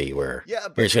Tunes movie where you're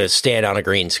just going to stand on a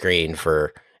green screen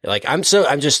for like,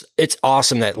 it's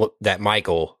awesome that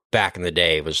Michael back in the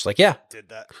day was like, yeah, did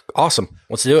that. Awesome.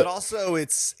 Let's do it. But also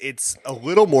it's a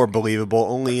little more believable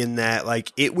only in that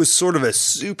like it was sort of a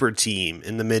super team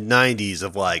in the mid 90s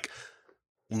of like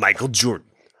Michael Jordan,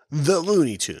 the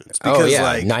Looney Tunes. Because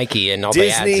like Nike and all Disney,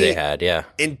 the ads they had. Yeah.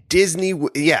 And Disney,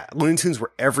 Looney Tunes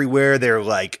were everywhere. They're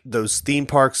like those theme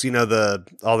parks, all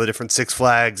the different Six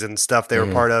Flags and stuff they were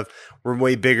part of were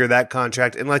way bigger, that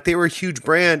contract. And like they were a huge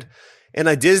brand. And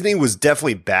Disney was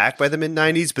definitely back by the mid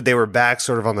 90s, but they were back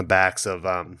sort of on the backs of,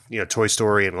 Toy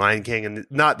Story and Lion King, and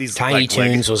not these Tiny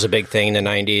Toons was a big thing in the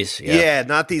 90s. Yeah,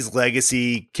 not these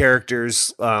legacy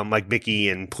characters like Mickey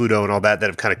and Pluto and all that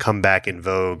have kind of come back in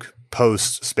vogue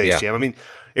post Space Jam. I mean,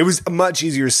 it was much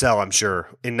easier to sell, I'm sure,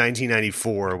 in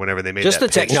 1994 whenever they made just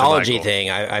that the technology pitch to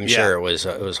thing. I'm sure it was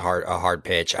a hard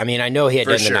pitch. I mean, I know he had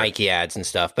done the Nike ads and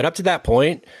stuff, but up to that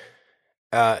point,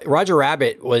 Roger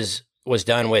Rabbit was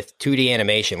done with 2D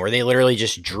animation where they literally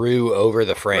just drew over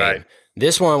the frame. Right.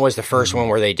 This one was the first one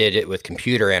where they did it with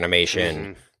computer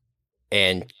animation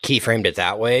and keyframed it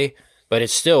that way, but it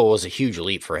still was a huge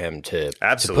leap for him to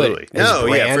absolutely to put his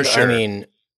brand, for sure. I mean,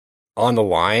 on the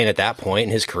line at that point in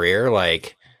his career,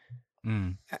 like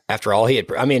after all he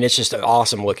had, I mean, it's just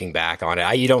awesome looking back on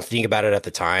it. You don't think about it at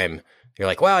the time. You're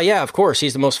like, well, yeah, of course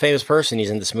he's the most famous person. He's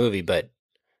in this movie, but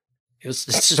it's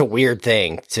just a weird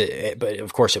thing but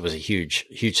of course it was a huge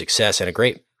success and a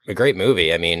great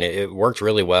movie. I mean, it worked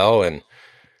really well and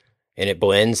it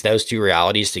blends those two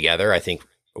realities together, I think,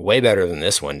 way better than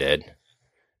this one did,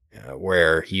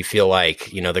 where you feel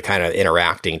like, they're kind of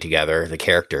interacting together, the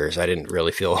characters. I didn't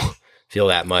really feel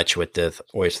that much with this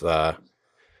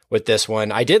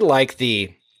one. I did like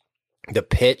the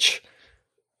pitch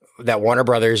that Warner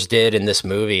Brothers did in this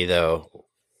movie though,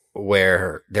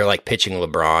 where they're like pitching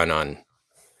LeBron on,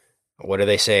 what do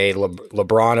they say?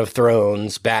 LeBron of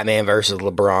Thrones, Batman versus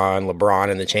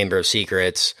LeBron in the Chamber of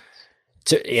Secrets.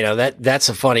 That's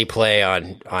a funny play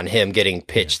on him getting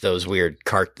pitched those weird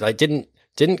like didn't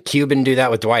Cuban do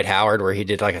that with Dwight Howard where he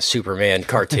did like a Superman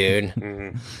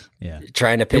cartoon? Yeah,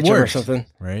 trying to pitch him or something,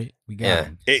 right? We got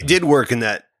him. It did work in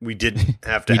that we didn't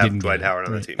have to have Dwight Howard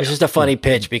on the team. It's just a funny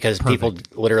pitch because people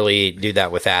literally do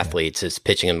that with athletes. Is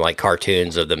pitching them like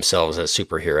cartoons of themselves as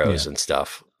superheroes and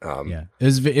stuff.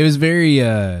 It was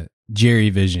very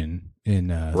Jerry Vision in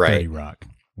 30 Rock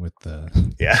with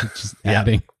the just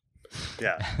adding.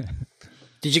 Yeah.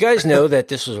 Did you guys know that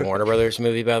this was a Warner Brothers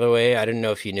movie, by the way? I didn't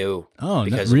know if you knew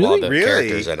because of all the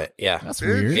characters in it. Yeah. That's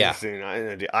weird. Yeah.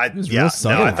 I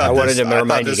wanted to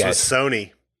remind you guys. Was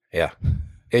Sony. Yeah.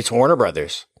 It's Warner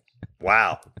Brothers.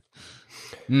 Wow.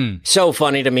 So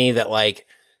funny to me that like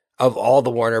of all the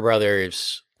Warner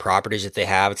Brothers properties that they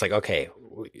have, it's like, okay,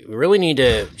 we really need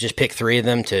to just pick 3 of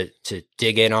them to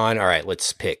dig in on. All right,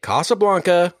 let's pick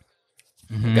Casablanca.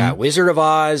 We've got Wizard of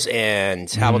Oz,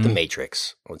 and how about The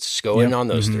Matrix? Let's just go in on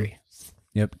those 3.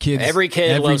 Yep, kids. Every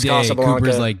kid loves Casablanca.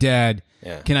 Cooper's like, Dad,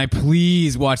 can I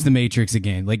please watch The Matrix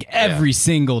again? Like every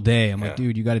single day. I'm like,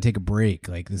 dude, you got to take a break.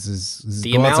 Like this is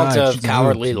the amount of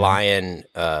Cowardly Lion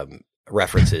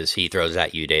references he throws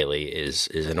at you daily is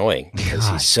annoying because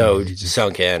he's so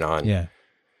sunk in on.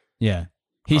 Yeah.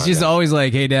 He's just always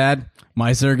like, hey, Dad,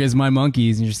 my circus, my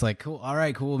monkeys. And you're just like, cool. All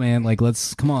right, cool, man. Like,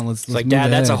 let's let's like, Dad,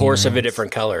 that's a horse of a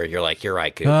different color. You're like, you're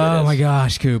right, Coop. Oh my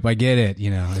gosh, Coop. I get it.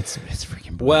 It's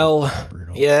freaking brutal. Well,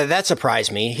 yeah, that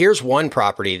surprised me. Here's one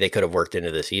property they could have worked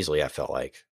into this easily, I felt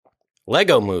like.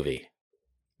 Lego Movie.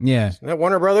 Yeah. Isn't that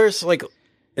Warner Brothers? Like,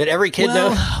 that every kid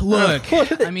knows? Look,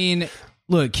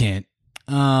 Kent.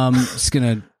 Just going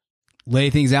to lay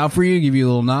things out for you, give you a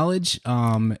little knowledge.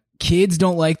 Kids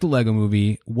don't like the Lego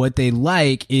Movie. What they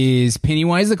like is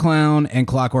Pennywise the Clown and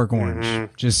Clockwork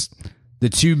Orange. Just the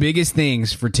 2 biggest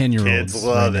things for 10-year-olds. Kids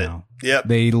love it. Now. Yep.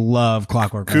 They love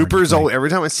Clockwork Orange. Cooper's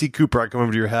every time I see Cooper, I come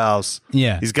over to your house.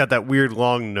 Yeah. He's got that weird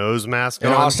long nose mask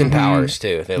and on. Austin Powers,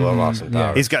 too. They love Austin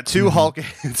Powers. He's got 2 Hulk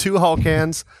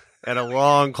hands and a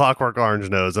long Clockwork Orange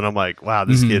nose. And I'm like, wow,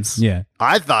 this kid's... Yeah.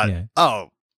 I thought,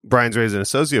 Brian's raised a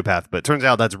sociopath, but it turns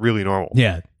out that's really normal.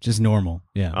 Yeah, just normal.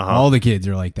 Yeah. All the kids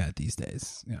are like that these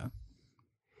days. Yeah.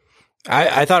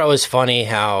 I thought it was funny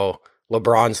how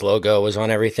LeBron's logo was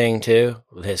on everything too,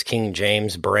 with his King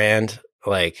James brand.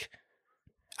 Like,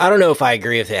 I don't know if I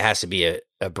agree if it has to be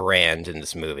a brand in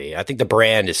this movie. I think the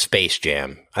brand is Space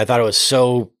Jam. I thought it was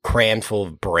so crammed full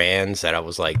of brands that I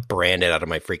was like branded out of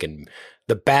my freaking.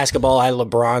 The basketball had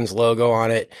LeBron's logo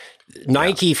on it.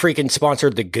 Nike freaking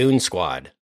sponsored the Goon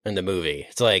Squad in the movie.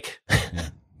 It's like,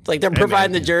 it's like they're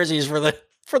providing the jerseys for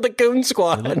the Goon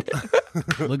Squad.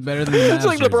 Look better than the it's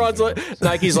like LeBron's like,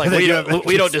 Nike's like,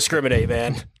 we don't discriminate,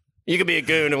 man. You can be a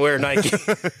goon and wear Nike.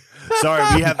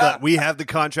 Sorry, we have the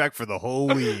contract for the whole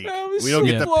league. We don't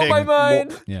get to blow pick. my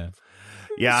mind.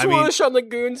 Yeah, I mean, swoosh on the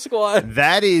Goon Squad.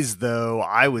 That is, though,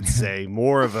 I would say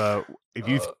more of a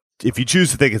if you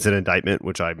choose to think it's an indictment,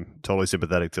 which I'm totally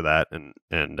sympathetic to that and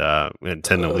tend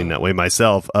to lean that way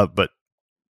myself. But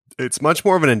it's much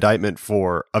more of an indictment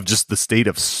of just the state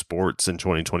of sports in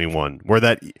 2021,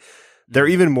 where they're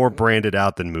even more branded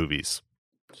out than movies.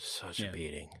 Such a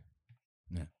beating.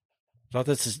 Yeah. I thought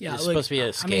this is supposed to be an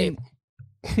escape.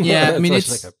 I mean,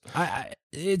 this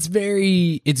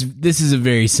is a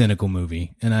very cynical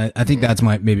movie, and I think that's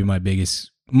my biggest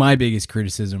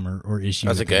criticism or issue.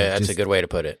 That's a good way to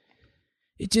put it.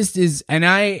 It just is, and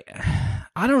I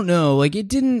don't know, like it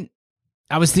didn't.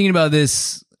 I was thinking about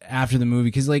this after the movie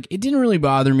because like it didn't really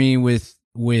bother me with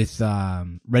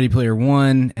Ready Player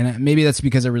One, and maybe that's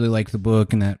because I really liked the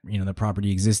book and that the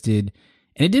property existed.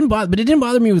 And it didn't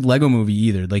bother me with Lego Movie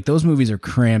either. Like those movies are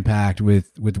cram packed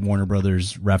with Warner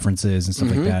Brothers references and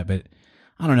stuff like that. But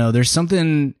I don't know. There's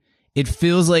something. It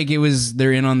feels like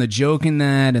they're in on the joke in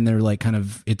that, and they're like kind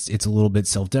of it's a little bit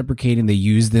self deprecating. They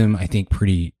use them, I think,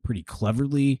 pretty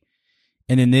cleverly.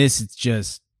 And in this, it's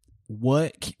just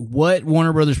what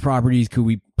Warner Brothers properties could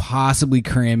we possibly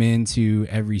cram into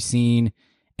every scene,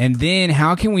 and then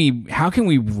how can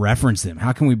we reference them?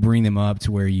 How can we bring them up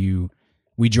to where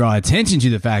we draw attention to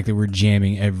the fact that we're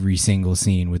jamming every single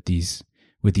scene with these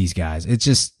guys. It's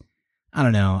just, I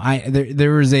don't know.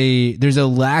 There's a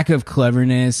lack of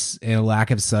cleverness and a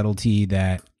lack of subtlety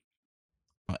that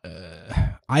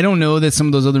I don't know that some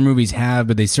of those other movies have,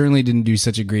 but they certainly didn't do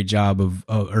such a great job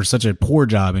or such a poor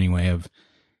job anyway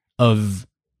of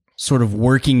sort of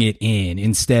working it in.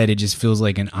 Instead, it just feels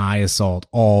like an eye assault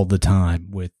all the time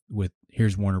with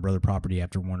here's Warner Brother property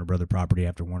after Warner Brother property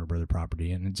after Warner Brother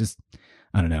property, and it just,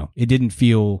 I don't know. It didn't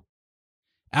feel.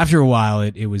 After a while,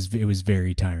 it was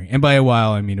very tiring, and by a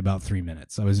while, I mean about 3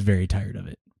 minutes. I was very tired of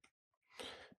it.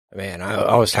 Man,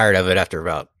 I was tired of it after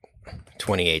about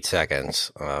 28 seconds.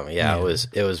 It was.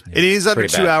 It is under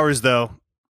 2 hours though.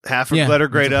 Half a letter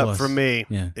grade up from me.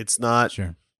 Yeah, it's not.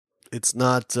 Sure. It's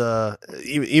not.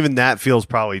 Even that feels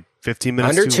probably 15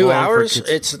 minutes under too 2 long hours.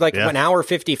 It's like an hour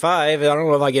 55. I don't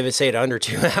know if I say it under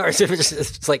 2 hours.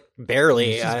 It's like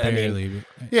barely. I mean,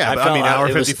 hour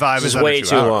 55 is way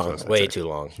too hours, long. Way too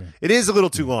long. Sure. It is a little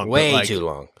too long. Way too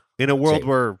long. In a world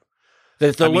where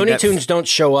the Looney Tunes don't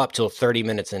show up till 30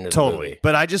 minutes into the movie.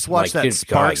 But I just watched that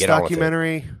Sparks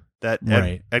documentary that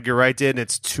Edgar Wright did, and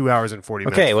it's 2 hours and 40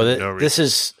 minutes. Okay, well, this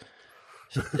is.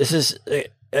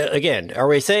 Again, are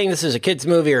we saying this is a kid's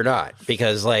movie or not?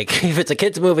 Because, like, if it's a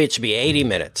kid's movie, it should be 80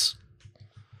 minutes.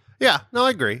 Yeah, no, I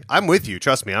agree. I'm with you.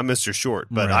 Trust me, I'm Mr. Short.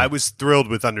 But I was thrilled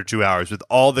with under 2 hours. With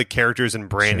all the characters and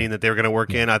branding that they were going to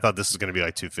work in, I thought this was going to be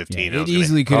like 2:15. Yeah, it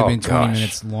easily could have been 20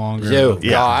 minutes longer.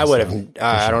 Dude, I would have.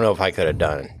 I don't know if I could have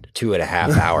done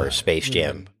 2.5 hours Space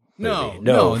Jam. No,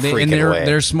 freaking way.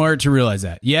 They're smart to realize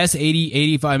that. Yes,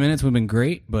 85 minutes would have been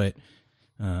great, but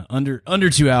under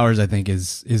 2 hours, I think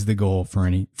is the goal for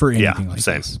anything like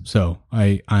this. So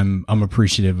I'm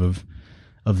appreciative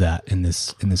of that in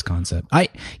this concept.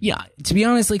 To be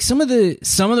honest, like some of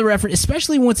the reference,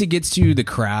 especially once it gets to the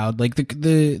crowd, like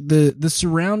the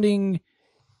surrounding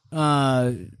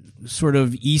sort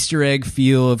of Easter egg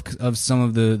feel of some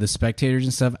of the spectators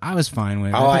and stuff, I was fine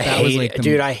with. I hate it,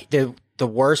 dude. The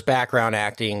worst background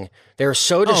acting. They're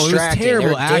so distracting. It was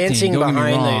terrible They're dancing acting,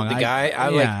 behind the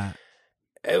guy.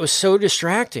 It was so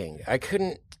distracting. I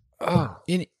couldn't. Oh,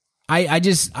 the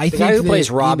guy who plays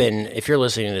Robin. If you're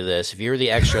listening to this, if you're the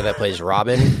extra that plays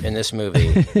Robin in this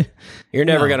movie, you're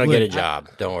never gonna get a job.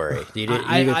 Don't worry.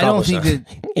 I don't think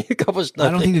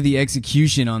that the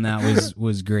execution on that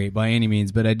was great by any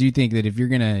means. But I do think that if you're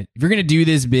gonna do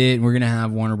this bit, and we're gonna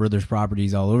have Warner Brothers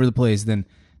properties all over the place, then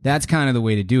that's kind of the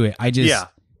way to do it.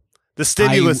 The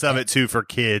stimulus of it too for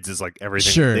kids is like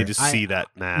everything. Sure, they just see that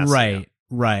mass, right?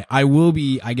 Right.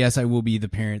 I guess I will be the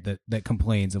parent that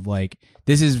complains of like,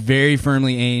 this is very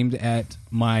firmly aimed at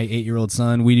my 8-year-old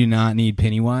son. We do not need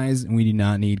Pennywise and we do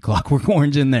not need Clockwork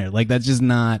Orange in there. Like that's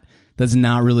not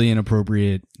really an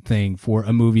appropriate thing for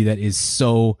a movie that is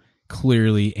so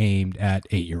clearly aimed at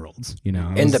 8-year-olds. You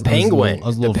know, And the penguin,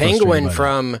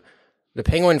 from the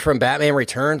penguin from Batman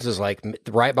Returns is like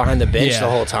right behind the bench the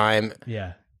whole time.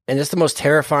 Yeah. And it's the most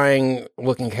terrifying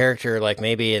looking character, like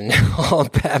maybe in all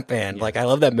of Batman. Like I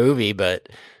love that movie, but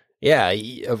yeah,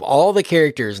 of all the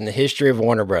characters in the history of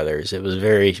Warner Brothers, it was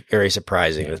very, very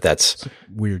surprising that's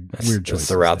weird choice.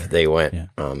 The route that they went. Yeah.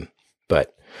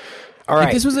 But all right,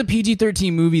 if this was a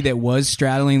PG-13 movie that was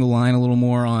straddling the line a little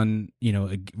more on, you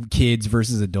know, kids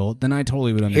versus adult, then I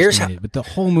totally would understand it. But the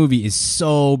whole movie is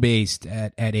so based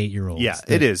at 8-year-olds. Yeah,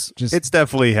 it is. It's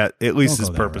definitely at least is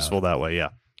purposeful that way. Yeah.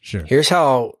 Sure. Here's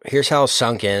how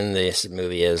sunk in this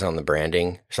movie is on the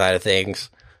branding side of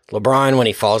things. LeBron, when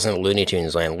he falls into Looney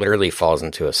Tunes land, literally falls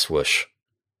into a swoosh.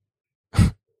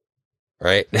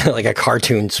 Right? Like a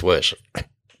cartoon swoosh.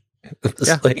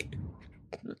 Yeah. Like,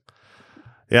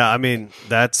 yeah, I mean,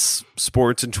 that's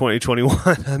sports in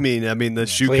 2021. I mean the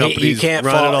shoe companies can't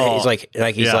run fall. it all.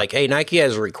 He's like, hey, Nike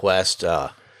has a request.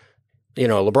 You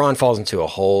know, LeBron falls into a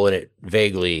hole and it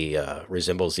vaguely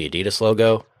resembles the Adidas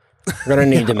logo. We're going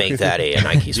to need to make that a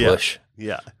Nike swoosh.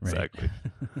 Yeah, exactly.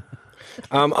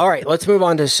 All right, let's move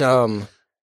on to some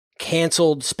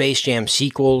canceled Space Jam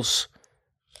sequels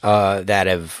that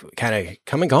have kind of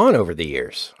come and gone over the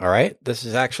years. All right, this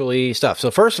is actually stuff. So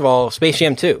first of all, Space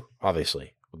Jam 2,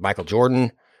 obviously, with Michael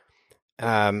Jordan.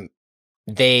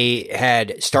 They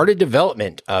had started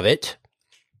development of it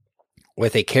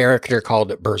with a character called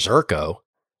Berserko,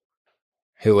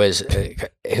 who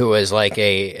was like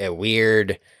a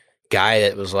weird guy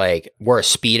that was like wore a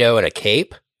Speedo and a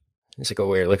cape. It's like a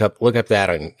weird look up that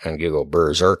on Google.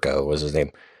 Berserko was his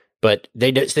name, but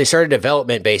they started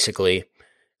development basically,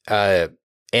 and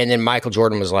then Michael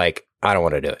Jordan was like, I don't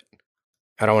want to do it.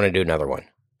 I don't want to do another one.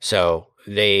 So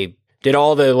they did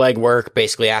all the legwork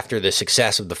basically after the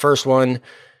success of the first one,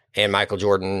 and Michael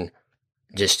Jordan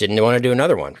just didn't want to do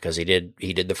another one because he did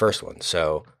the first one.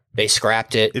 So they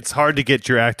scrapped it. It's hard to get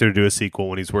your actor to do a sequel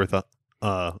when he's worth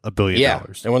 $1 billion.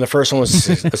 And when the first one was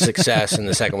a success and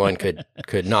the second one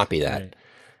could not be that.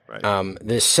 Right.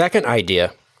 The second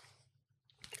idea,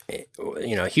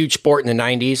 you know, huge sport in the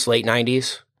 90s, late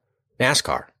 90s,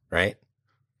 NASCAR, right?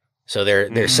 So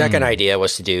their second idea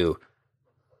was to do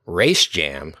Race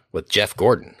Jam with Jeff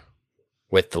Gordon,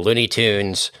 with the Looney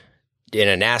Tunes in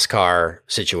a NASCAR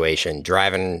situation,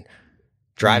 driving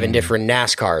different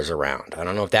NASCARs around. I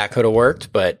don't know if that could have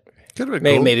worked, but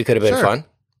maybe could have been fun.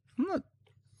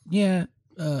 Yeah,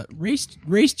 Race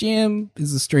Jam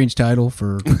is a strange title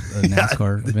for a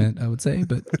NASCAR event, I would say,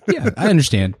 but yeah, I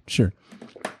understand. Sure.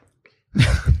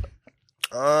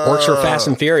 Works for Fast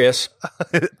and Furious.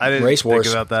 I didn't Race think Wars.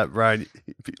 about that, Brian.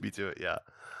 You beat me to it. Yeah.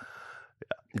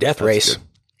 Death Race.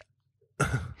 All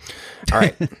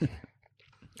right.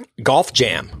 Golf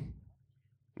Jam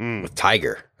with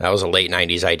Tiger. That was a late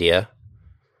 90s idea.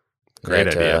 Great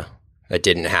idea. That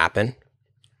didn't happen.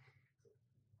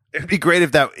 It'd be great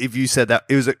if you said that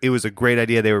it was a great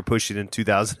idea they were pushing in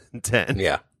 2010.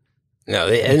 Yeah.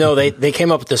 No, they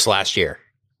came up with this last year.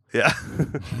 Yeah.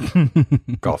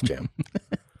 Golf Jam.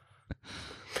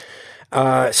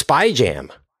 Spy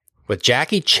Jam with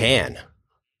Jackie Chan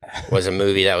was a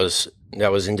movie that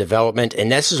was in development, and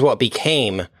this is what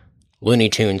became Looney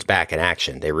Tunes Back in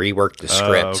Action. They reworked the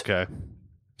script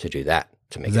to do that.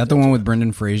 Is that the one with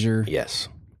Brendan Fraser? Yes.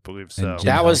 I believe so.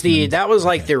 That was the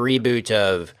reboot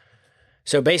of.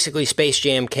 So basically, Space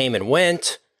Jam came and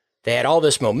went. They had all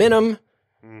this momentum,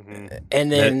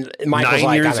 and then Michael's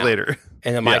 9 years I'm out. later.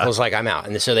 And then Michael's like, I'm out.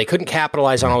 And so they couldn't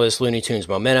capitalize on all this Looney Tunes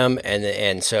momentum,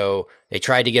 and so they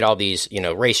tried to get all these, you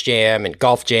know, Race Jam and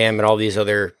Golf Jam and all these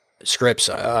other scripts,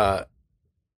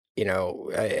 you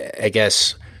know, I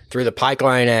guess through the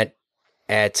pipeline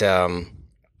at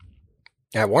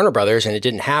Warner Brothers, and it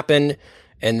didn't happen.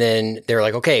 And then they're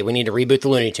like, okay, we need to reboot the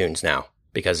Looney Tunes now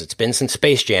because it's been since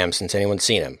Space Jam since anyone's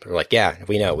seen them. They're like, yeah,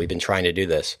 we know. We've been trying to do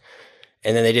this.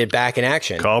 And then they did Back in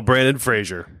Action. Call Brandon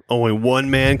Fraser. Only one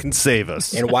man can save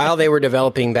us. And while they were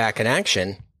developing Back in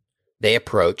Action, they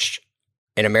approached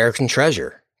an American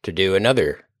Treasure to do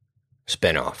another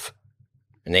spinoff.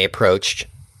 And they approached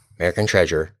American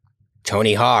Treasure,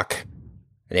 Tony Hawk,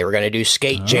 and they were going to do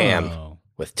Skate Jam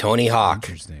with Tony Hawk.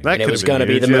 And it was going to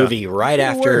be the movie right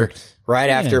after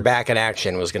Back in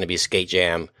Action was going to be Skate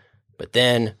Jam. But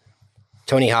then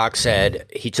Tony Hawk said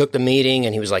he took the meeting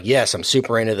and he was like, yes, I'm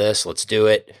super into this. Let's do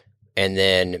it. And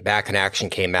then Back in Action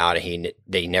came out and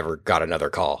they never got another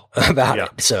call about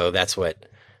it. So that's what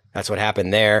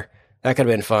happened there. That could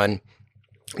have been fun.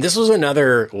 This was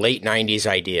another late 90s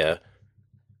idea.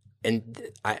 And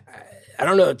I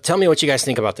don't know. Tell me what you guys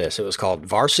think about this. It was called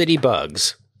Varsity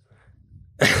Bugs.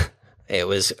 It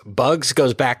was Bugs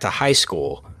goes back to high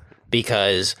school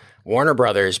because Warner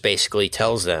Brothers basically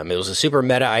tells them, it was a super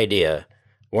meta idea.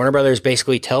 Warner Brothers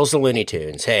basically tells the Looney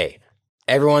Tunes, hey,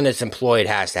 everyone that's employed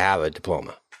has to have a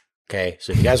diploma. Okay.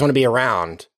 So if you guys want to be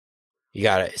around, you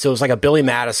got to. So it was like a Billy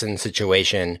Madison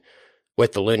situation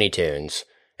with the Looney Tunes,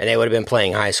 and they would have been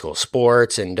playing high school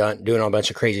sports and doing a bunch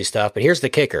of crazy stuff. But here's the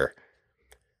kicker.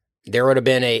 There would have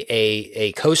been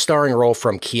a co-starring role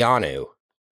from Keanu,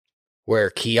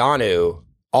 where Keanu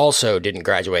also didn't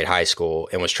graduate high school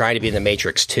and was trying to be in The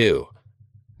Matrix 2.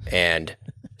 And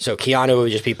so Keanu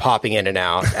would just be popping in and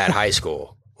out at high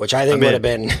school, which I think would have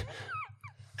been.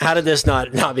 How did this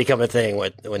not become a thing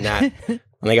when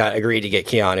they got agreed to get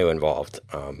Keanu involved?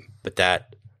 But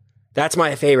that's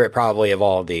my favorite probably of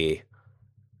all this.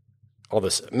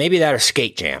 Maybe that or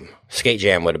Skate Jam. Skate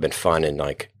Jam would have been fun in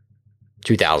like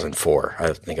 2004.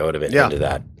 I think I would have been into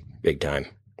that big time.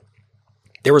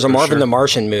 There was a Marvin the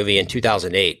Martian movie in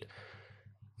 2008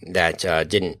 that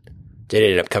didn't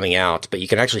end up coming out, but you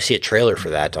can actually see a trailer for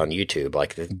that on YouTube.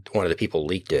 Like one of the people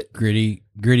leaked it.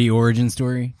 Gritty origin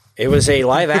story. It was a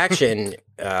live action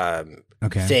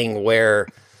thing where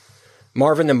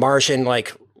Marvin the Martian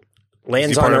like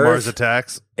lands on Earth. Mars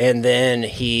Attacks, and then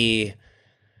he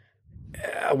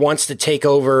wants to take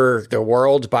over the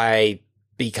world by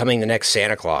becoming the next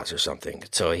Santa Claus or something.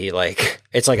 So he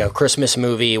it's like a Christmas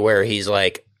movie where he's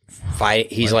like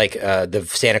the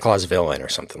Santa Claus villain or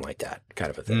something like that, kind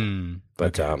of a thing.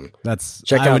 But that's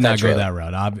check I out would that not trailer. go that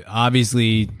route.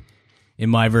 Obviously,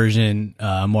 in my version,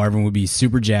 Marvin would be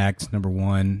super jacked. Number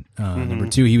one, number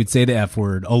two, he would say the F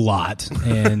word a lot,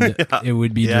 and it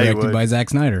would be directed by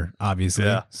Zack Snyder.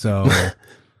 Obviously, so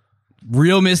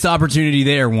real missed opportunity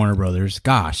there, Warner Brothers.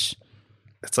 Gosh.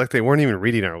 It's like they weren't even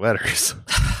reading our letters.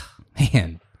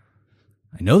 Man,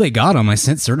 I know they got them. I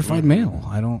sent certified mail.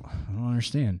 I don't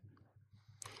understand.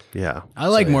 Yeah, I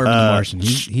like Marvin the Martian.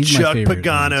 He's Chuck my favorite.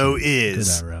 Pagano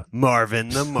is Marvin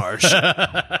the Martian.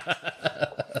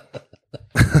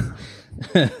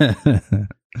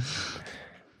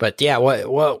 But yeah, what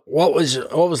was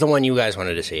the one you guys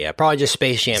wanted to see? Yeah, probably just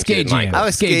Space Jam. Skate Jam. I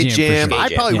was Skate Jam. I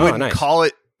probably wouldn't call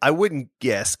it. I wouldn't.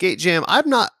 Yeah, Skate Jam. I'm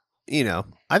not.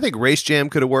 I think Race Jam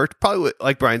could have worked. Probably,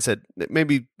 like Brian said,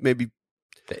 maybe they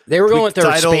were going with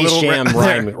their Space Jam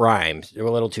rhymes. They were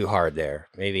a little too hard there.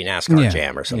 Maybe NASCAR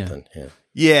Jam or something.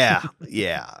 Yeah.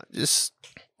 Just,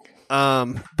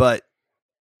 but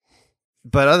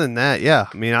other than that, yeah.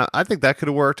 I mean, I think that could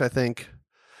have worked. I think,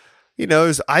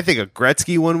 I think a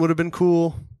Gretzky one would have been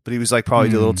cool, but he was like probably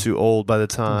a little too old by the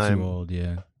time. Too old,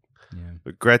 yeah.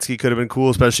 But Gretzky could have been cool,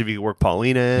 especially if you could work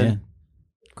Paulina in. Yeah.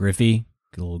 Griffey.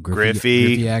 Get a little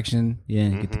Griffey action. Yeah,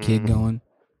 get the kid going.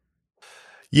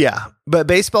 Yeah, but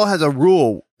baseball has a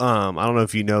rule. I don't know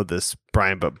if you know this,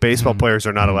 Brian, but baseball players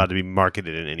are not allowed to be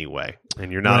marketed in any way,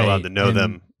 and you're not allowed to know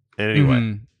them in any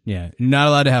way. Yeah, you're not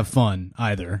allowed to have fun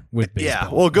either with baseball. Yeah,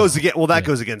 well, it goes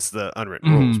goes against the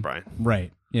unwritten rules, Brian.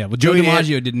 Right. Yeah, well, Joe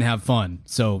DiMaggio didn't have fun,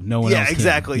 so no one else can. Yeah,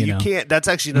 exactly. You can't. That's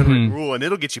actually an unwritten rule, and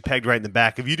it'll get you pegged right in the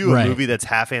back. If you do a movie that's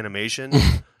half animation,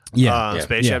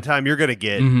 Space Jam time, you're going to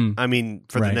get, I mean,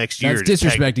 for the next year. That's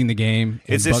disrespecting the game.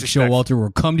 It's Buck Showalter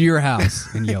will come to your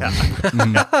house and yell at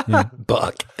you.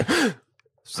 Buck.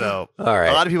 So, all right.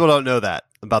 A lot of people don't know that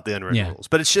about the unwritten rules,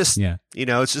 but it's just,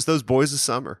 it's just those boys of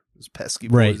summer. Those pesky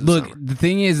boys of Look, summer. the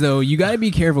thing is, though, you got to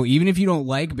be careful. Even if you don't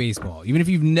like baseball, even if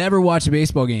you've never watched a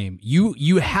baseball game,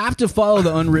 you have to follow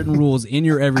the unwritten rules in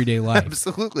your everyday life.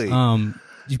 Absolutely.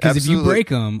 Because if you break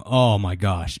them, oh my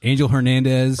gosh, Angel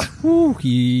Hernandez,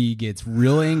 he gets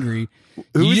real angry.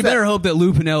 You better hope that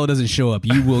Lou Piniella doesn't show up.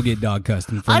 You will get dog cussed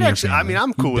in front of your family.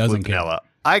 I'm cool with Lou Piniella.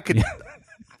 I could,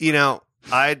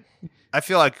 I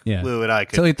feel like Lou and I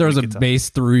could. Until he throws a base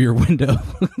through your window.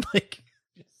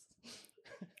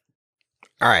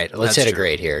 All right, let's hit a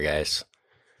grade here, guys.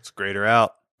 Let's grade her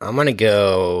out. I'm going to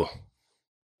go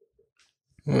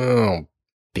B-.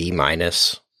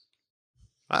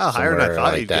 Wow, higher than I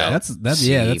thought you'd go.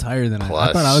 That's higher than I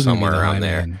thought I was somewhere around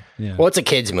there. Yeah. Well, it's a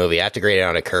kid's movie. I have to grade it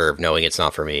on a curve, knowing it's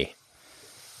not for me.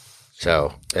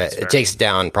 So it takes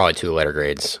down probably 2 letter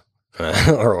grades,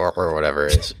 or whatever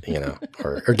it is,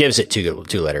 or gives it 2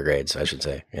 letter grades, I should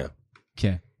say. Yeah.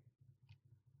 Okay.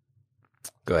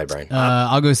 Go ahead, Brian.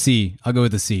 I'll go C. I'll go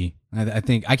with the C. I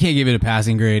think I can't give it a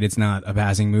passing grade. It's not a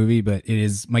passing movie, but it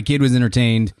is. My kid was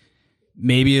entertained.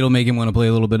 Maybe it'll make him want to play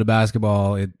a little bit of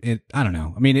basketball. I don't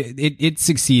know. I mean, it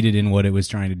succeeded in what it was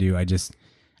trying to do.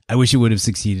 I wish it would have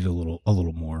succeeded a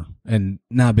little more and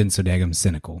not been so daggum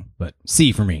cynical. But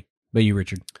C for me. But you,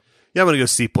 Richard? Yeah, I'm gonna go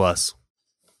C+. What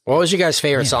was your guys'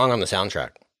 favorite song on the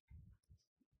soundtrack?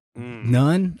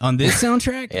 None on this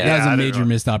soundtrack. Yeah, That was I a don't major know.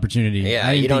 missed opportunity. Yeah,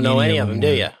 I didn't you don't think know any of them, do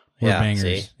were- you? were Yeah, bangers.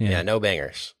 see? Yeah, no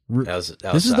bangers. That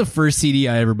This was is the first CD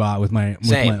I ever bought with my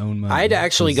Same. own money. I had to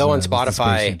actually was, go on was the Space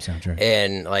Spotify Jam soundtrack.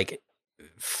 and like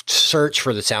search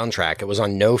for the soundtrack. It was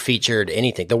on no featured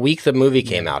anything. The week the movie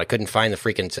came out, I couldn't find the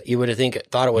freaking. You would have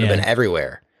thought it would have Yeah. been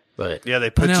everywhere, but Yeah, they I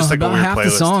put know, just like a about weird half playlist.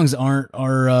 the songs are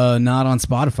not on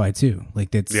Spotify too.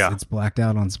 Like it's Yeah. it's blacked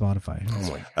out on Spotify. It's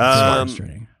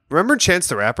frustrating. Remember Chance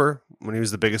the Rapper when he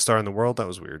was the biggest star in the world? That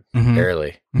was weird. Mhm.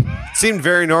 barely. It seemed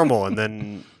very normal, and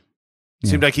then it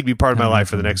seemed Yeah. like he'd be part of my Kinda life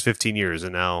for the normal. next 15 years,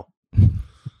 and now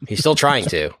He's still trying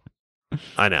to.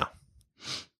 I know.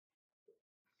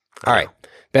 All right.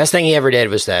 Best thing he ever did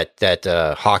was that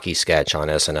hockey sketch on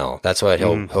SNL. That's what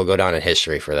he'll go down in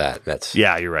history for that.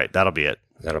 Yeah, you're right. That'll be it.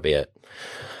 That'll be it.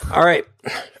 All right.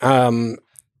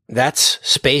 That's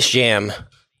Space Jam: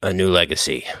 A New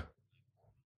Legacy.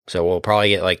 So we'll probably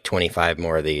get like 25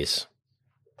 more of these.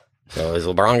 So is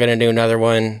LeBron going to do another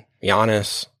one?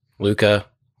 Giannis, Luka?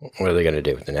 What are they going to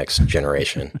do with the next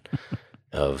generation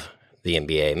of the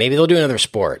NBA? Maybe they'll do another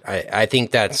sport. I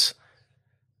think that's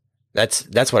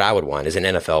what I would want, is an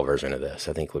NFL version of this.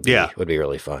 I think would be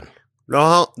really fun.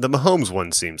 No, the Mahomes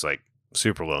one seems like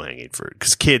super low hanging fruit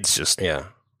because kids just Yeah.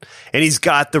 and he's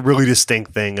got the really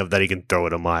distinct thing of that he can throw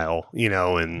it a mile, you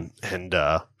know, and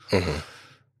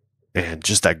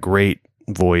just that great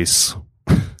voice.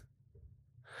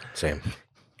 Same.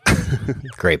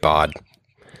 Great bod.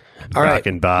 All right. Back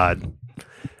and bod.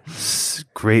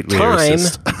 Great Time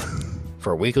lyricist.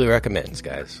 for weekly recommends,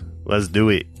 guys. Let's do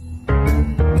it.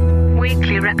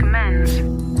 Weekly recommends.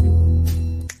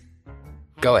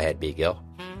 Go ahead, B. Gill.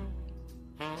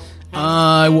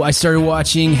 I started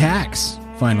watching Hacks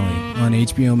finally on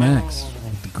HBO Max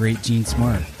with the great Gene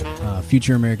Smart,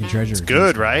 Future American Treasure. It's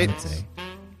good, right?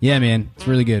 Yeah, man, it's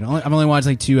really good. I've only watched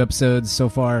like 2 episodes so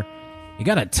far. It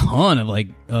got a ton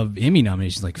of Emmy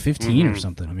nominations, like 15 or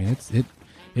something. I mean,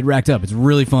 it racked up. It's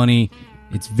really funny.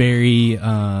 It's very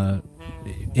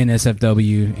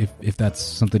NSFW, if that's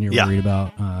something you're worried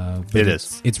about. But It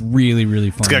is. It's really,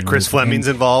 really funny. It's got Chris Fleming's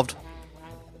involved.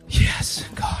 Yes,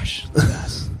 gosh, the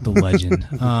best, the legend.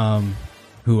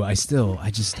 Who I still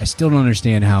don't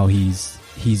understand how he's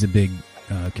a big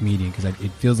comedian, because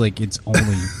it feels like it's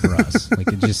only for us. Like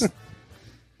it just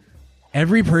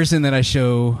every person that I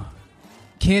show.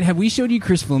 Have we showed you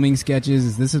Chris Fleming sketches?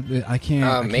 Is this I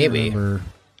can't maybe. remember.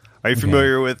 Are you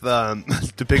familiar with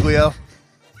DiPiglio? Is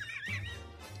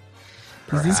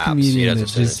this Perhaps. comedian He that doesn't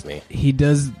send it just to me. he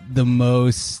does the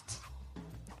most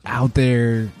out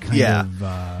there kind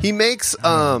of He makes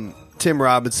Tim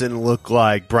Robinson look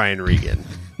like Brian Regan.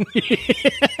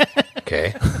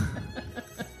 Okay.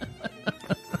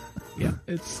 yeah,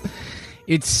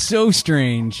 it's so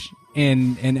strange.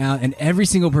 And every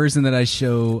single person that I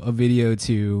show a video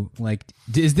to, like,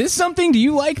 is this something? Do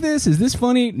you like this? Is this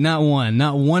funny? Not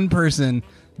one person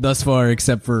thus far,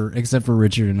 except for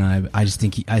Richard and I. I just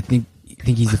think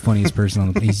he's the funniest person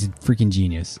on the. He's a freaking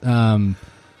genius.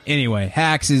 Anyway,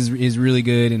 Hacks is really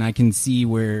good, and I can see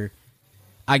where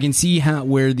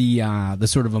the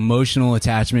sort of emotional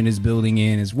attachment is building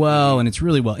in as well, and it's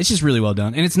just really well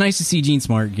done, and it's nice to see Gene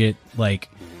Smart get like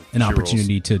an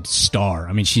opportunity to star.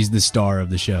 I mean, she's the star of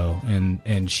the show,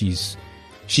 and she's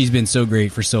been so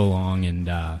great for so long,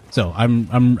 and so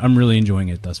I'm really enjoying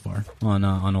it thus far on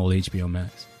old HBO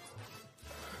Max.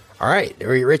 All right.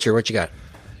 Richard, what you got?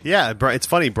 Yeah, it's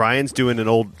funny. Brian's doing an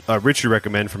old Richard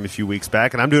recommend from a few weeks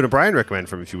back, and I'm doing a Brian recommend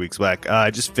from a few weeks back. I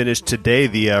just finished today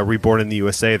the Reborn in the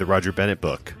USA, the Roger Bennett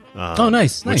book.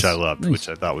 Nice. Which I loved, which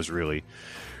I thought was really,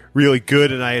 really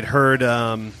good. And I had heard,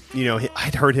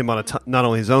 I'd heard him on not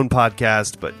only his own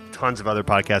podcast, but tons of other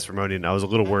podcasts promoting. And I was a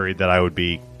little worried that I would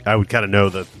kind of know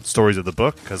the stories of the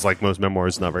book, because like most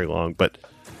memoirs, it's not very long, but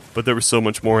there was so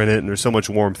much more in it, and there's so much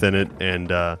warmth in it,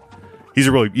 and he's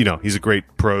a really, he's a great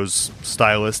prose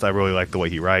stylist. I really like the way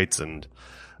he writes, and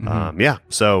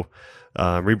so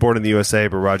Reborn in the USA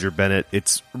by Roger Bennett.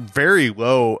 It's very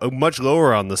low, much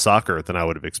lower on the soccer than I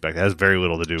would have expected. It has very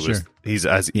little to do with he's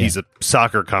a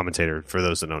soccer commentator, for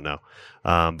those that don't know.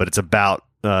 But it's about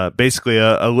basically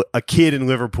a kid in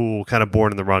Liverpool, kind of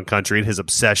born in the wrong country, and his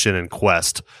obsession and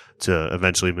quest to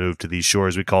eventually move to these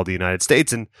shores we call the United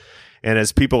States. And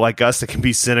as people like us that can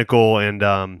be cynical and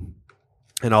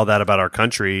all that about our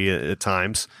country at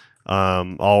times,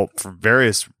 all for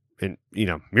various,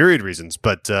 myriad reasons,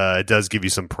 but it does give you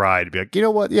some pride to be like, you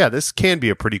know what? Yeah, this can be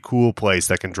a pretty cool place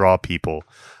that can draw people,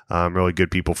 really good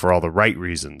people for all the right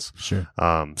reasons. Sure.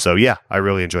 So yeah, I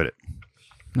really enjoyed it.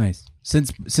 Nice.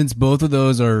 Since both of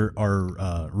those are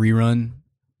rerun,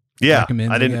 Yeah,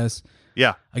 recommends, I guess.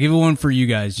 Yeah. I'll give it one for you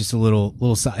guys, just a little,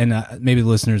 and maybe the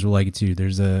listeners will like it too.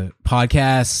 There's a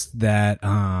podcast that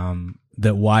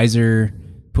that Wiser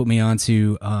put me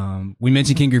onto. We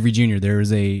mentioned King Griffey Jr. There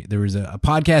was a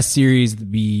podcast series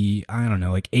I don't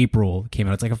know, like April came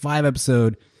out. It's like a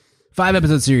 5-episode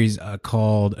series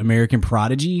called American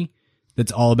Prodigy.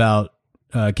 That's all about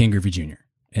King Griffey Jr.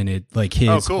 and it like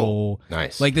his whole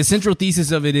nice. Like the central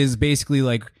thesis of it is basically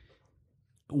like,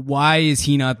 why is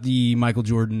he not the Michael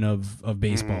Jordan of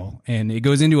baseball? And it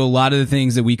goes into a lot of the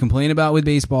things that we complain about with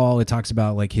baseball. It talks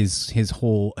about like his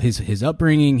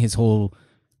upbringing, his whole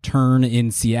turn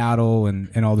in Seattle,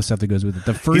 and all the stuff that goes with it.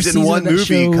 The first he's in one movie,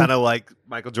 show, kind of like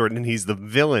Michael Jordan, and he's the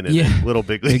villain in Little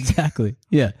Big League. Exactly.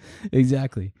 Yeah,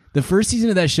 exactly. The first season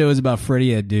of that show is about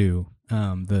Freddie Adu,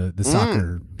 the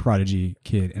soccer prodigy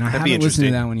kid, and I haven't listened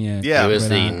to that one yet. Yeah, he was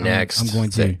the next. I'm going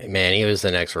to. Man, he was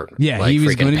the next. Yeah, like he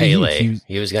was freaking going to Pele.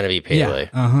 He was going to be Pele.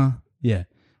 Yeah. Yeah.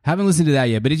 Haven't listened to that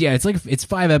yet, but it's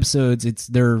 5 episodes.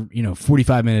 They're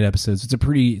 45-minute episodes. It's a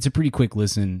pretty quick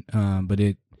listen. But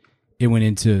it went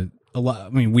into a lot. I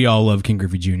mean, we all love King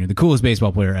Griffey Jr., the coolest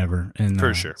baseball player ever, and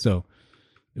for sure. So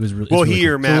it was really well. really He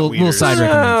or cool. Matt little side Oh,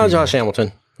 recommendation. Josh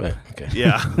Hamilton. But, okay.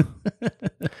 Yeah.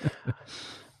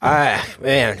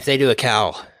 Man, if they do a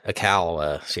Cal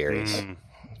series.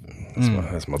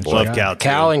 That's my boy. Love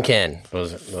Cal and Ken.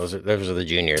 Those are the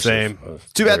juniors. Same.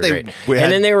 Too They bad were they great. we had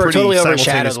And then they were pretty totally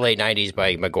overshadowed simultaneous- in the late '90s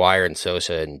by McGuire and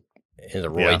Sosa and the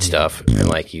Royd Yeah. stuff,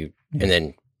 and and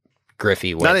then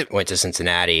Griffey went to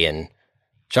Cincinnati, and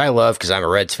which I love because I'm a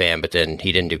Reds fan, but then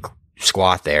he didn't do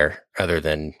squat there other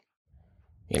than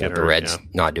the Reds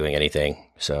not doing anything.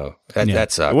 So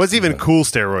that sucks. It wasn't even cool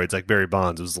steroids like Barry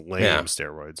Bonds. It was lame Yeah.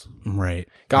 steroids. Right.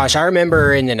 Gosh, I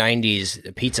remember in the '90s,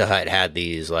 Pizza Hut had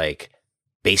these like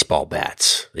baseball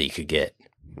bats that you could get,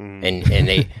 and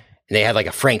they had like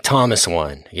a Frank Thomas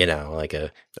one, like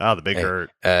the Big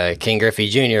Hurt, King Griffey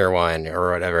Jr. one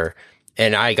or whatever.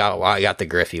 And I got the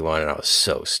Griffey one, and I was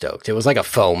so stoked. It was like a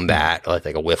foam bat, like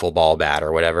a wiffle ball bat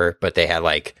or whatever, but they had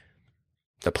like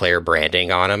the player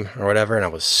branding on them or whatever, and I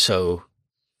was so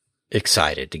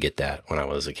excited to get that when I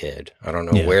was a kid. I don't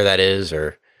know where that is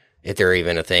or if they're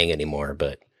even a thing anymore,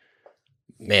 but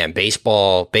man,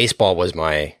 baseball was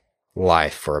my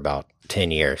life for about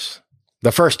 10 years.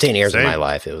 The first 10 years of my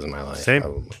life, it was my life.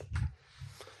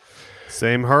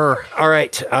 Same her. All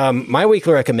right. My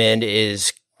weekly recommend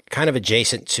is kind of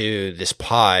adjacent to this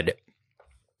pod.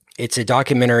 It's a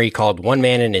documentary called One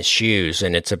Man in His Shoes,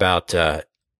 and it's about Air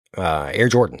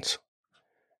Jordans.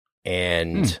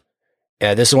 And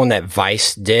this is one that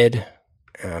Vice did.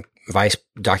 Vice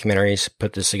Documentaries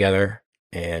put this together,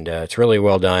 and it's really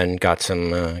well done. Got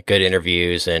some good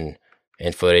interviews and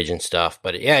footage and stuff.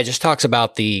 But it just talks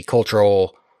about the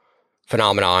cultural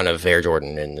phenomenon of Air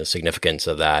Jordan and the significance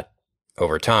of that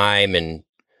over time and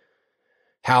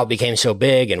how it became so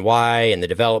big and why and the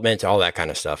development, all that kind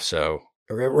of stuff. So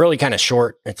really kind of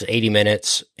short. It's 80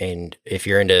 minutes. And if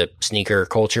you're into sneaker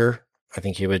culture, I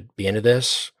think you would be into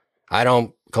this. I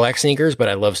don't collect sneakers, but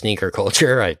I love sneaker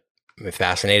culture. I'm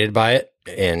fascinated by it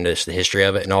and just the history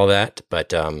of it and all that.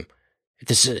 But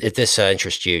if this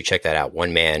interests you, check that out.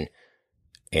 One Man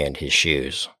and His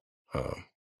Shoes.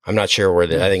 I'm not sure where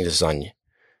I think this is on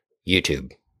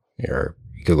YouTube or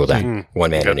Google that.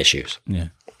 One Man and His Shoes. Yeah.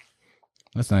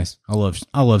 That's nice. I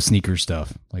love sneaker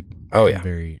stuff. Like,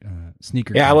 very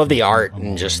sneaker. Yeah, I love the art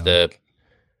and just the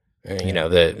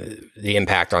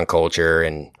impact on culture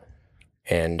and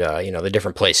the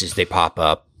different places they pop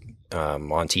up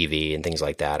on TV and things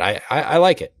like that. I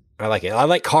like it. I like it. I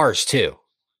like cars too.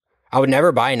 I would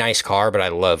never buy a nice car, but I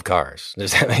love cars.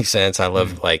 Does that make sense? I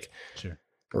love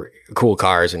cool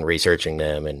cars and researching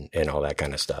them and all that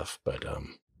kind of stuff. But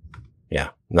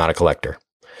not a collector.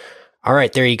 All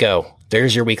right, there you go.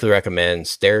 There's your weekly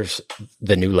recommends. There's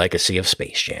the new legacy of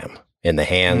Space Jam in the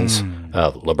hands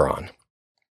of LeBron.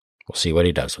 We'll see what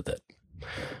he does with it.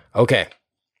 Okay.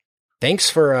 Thanks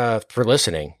for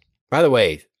listening. By the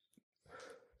way,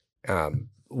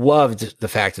 loved the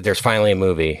fact that there's finally a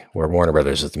movie where Warner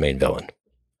Brothers is the main villain.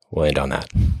 We'll end on that.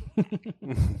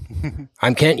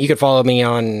 I'm Kent. You can follow me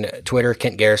on Twitter,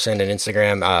 Kent Garrison, and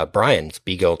Instagram. Brian's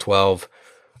BGill12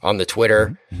 on the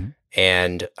Twitter.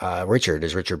 And Richard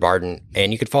is Richard Barden.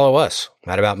 And you can follow us,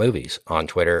 Mad About Movies, on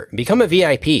Twitter. Become a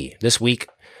VIP. This week,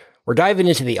 we're diving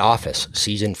into The Office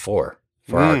Season 4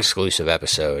 for our exclusive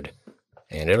episode.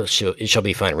 And it shall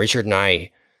be fun. Richard and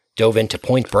I dove into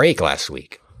Point Break last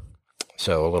week.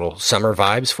 So a little summer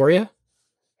vibes for you,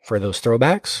 for those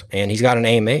throwbacks. And he's got an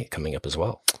AMA coming up as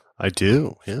well. I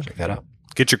do. Yeah. Check that out.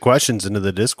 Get your questions into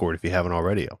the Discord if you haven't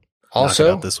already.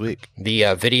 Also, this week,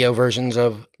 the video versions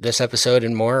of this episode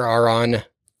and more are on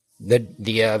the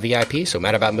VIP. So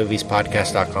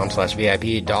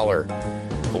madaboutmoviespodcast.com/VIP. $1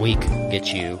 a week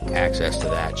gets you access to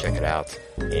that. Check it out.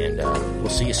 And we'll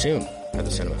see you soon at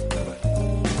the cinema. Bye-bye.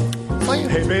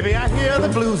 Hey, baby, I hear the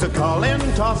blues are calling.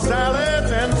 Tossed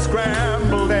salads and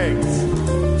scrambled eggs.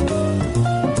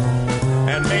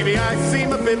 And maybe I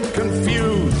seem a bit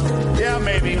confused. Yeah,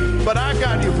 maybe, but I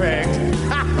got you pegged.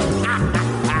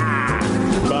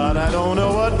 But I don't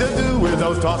know what to do with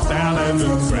those tossed salads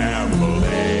and scrambled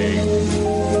eggs.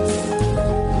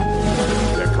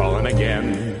 They're calling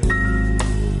again.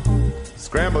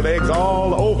 Scrambled eggs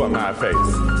all over my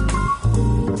face.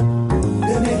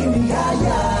 They're making me high,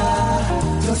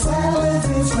 the salads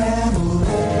and scrambled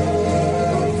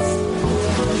eggs.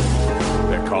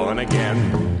 They're calling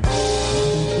again.